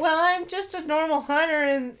cap? Well, I'm just a normal hunter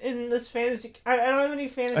in this fantasy. I don't have any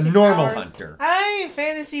fantasy. A normal powers. hunter. I don't have any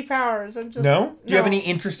fantasy powers. I'm just. No? Do you have No. any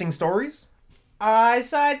interesting stories? I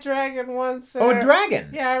saw a dragon once. Oh, a dragon.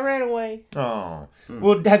 Yeah, I ran away. Oh.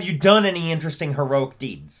 Well, have you done any interesting heroic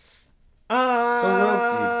deeds?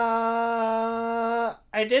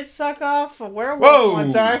 I did suck off a werewolf Whoa.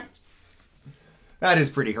 one time. That is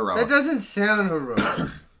pretty heroic. That doesn't sound heroic.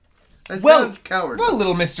 That Well- sounds cowardly. Well,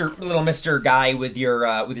 little Mister guy with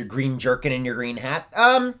your green jerkin and your green hat.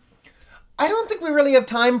 I don't think we really have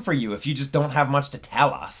time for you if you just don't have much to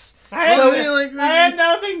tell us. I had, So you like- I had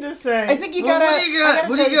nothing to say. I think you Well, gotta. what do you got? I gotta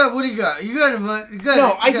What do you take- got? What do you got? You got to.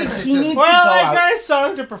 No, I think he needs well, to go I've out. got a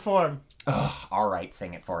song to perform. Ugh, all right,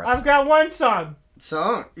 sing it for us. I've got one song.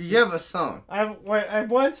 Song. You have a song. I have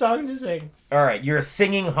one song to sing. All right, you're a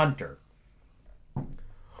singing hunter.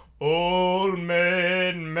 Old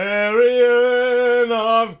Maid Marian,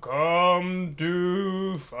 I've come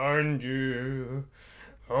to find you.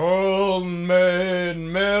 Old Maid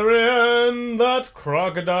Marian, that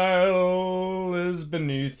crocodile is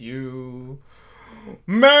beneath you.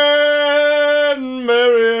 Maid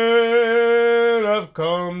Marian, I've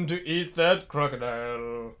come to eat that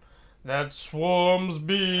crocodile that swarms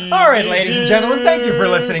bees. All right, ladies and gentlemen, thank you for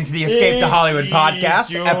listening to the Escape to Hollywood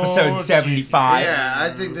podcast, episode 75. Yeah, I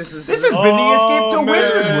think this is. This has been the Escape to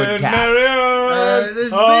Wizardwood cast.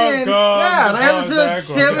 This has been episode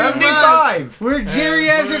 75. We're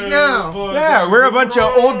geriatric now. Yeah, we're a bunch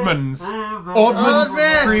of Oldmans. Oldmans Old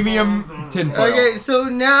man. Premium Tinfoil. Okay, so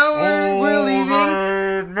now we're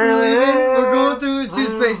leaving. We're leaving. We're going through the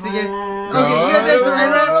toothpaste again. Okay, you got that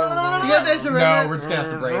surrender? You got that surrender? No, we're just gonna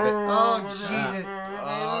have to brave it. Oh, Jesus.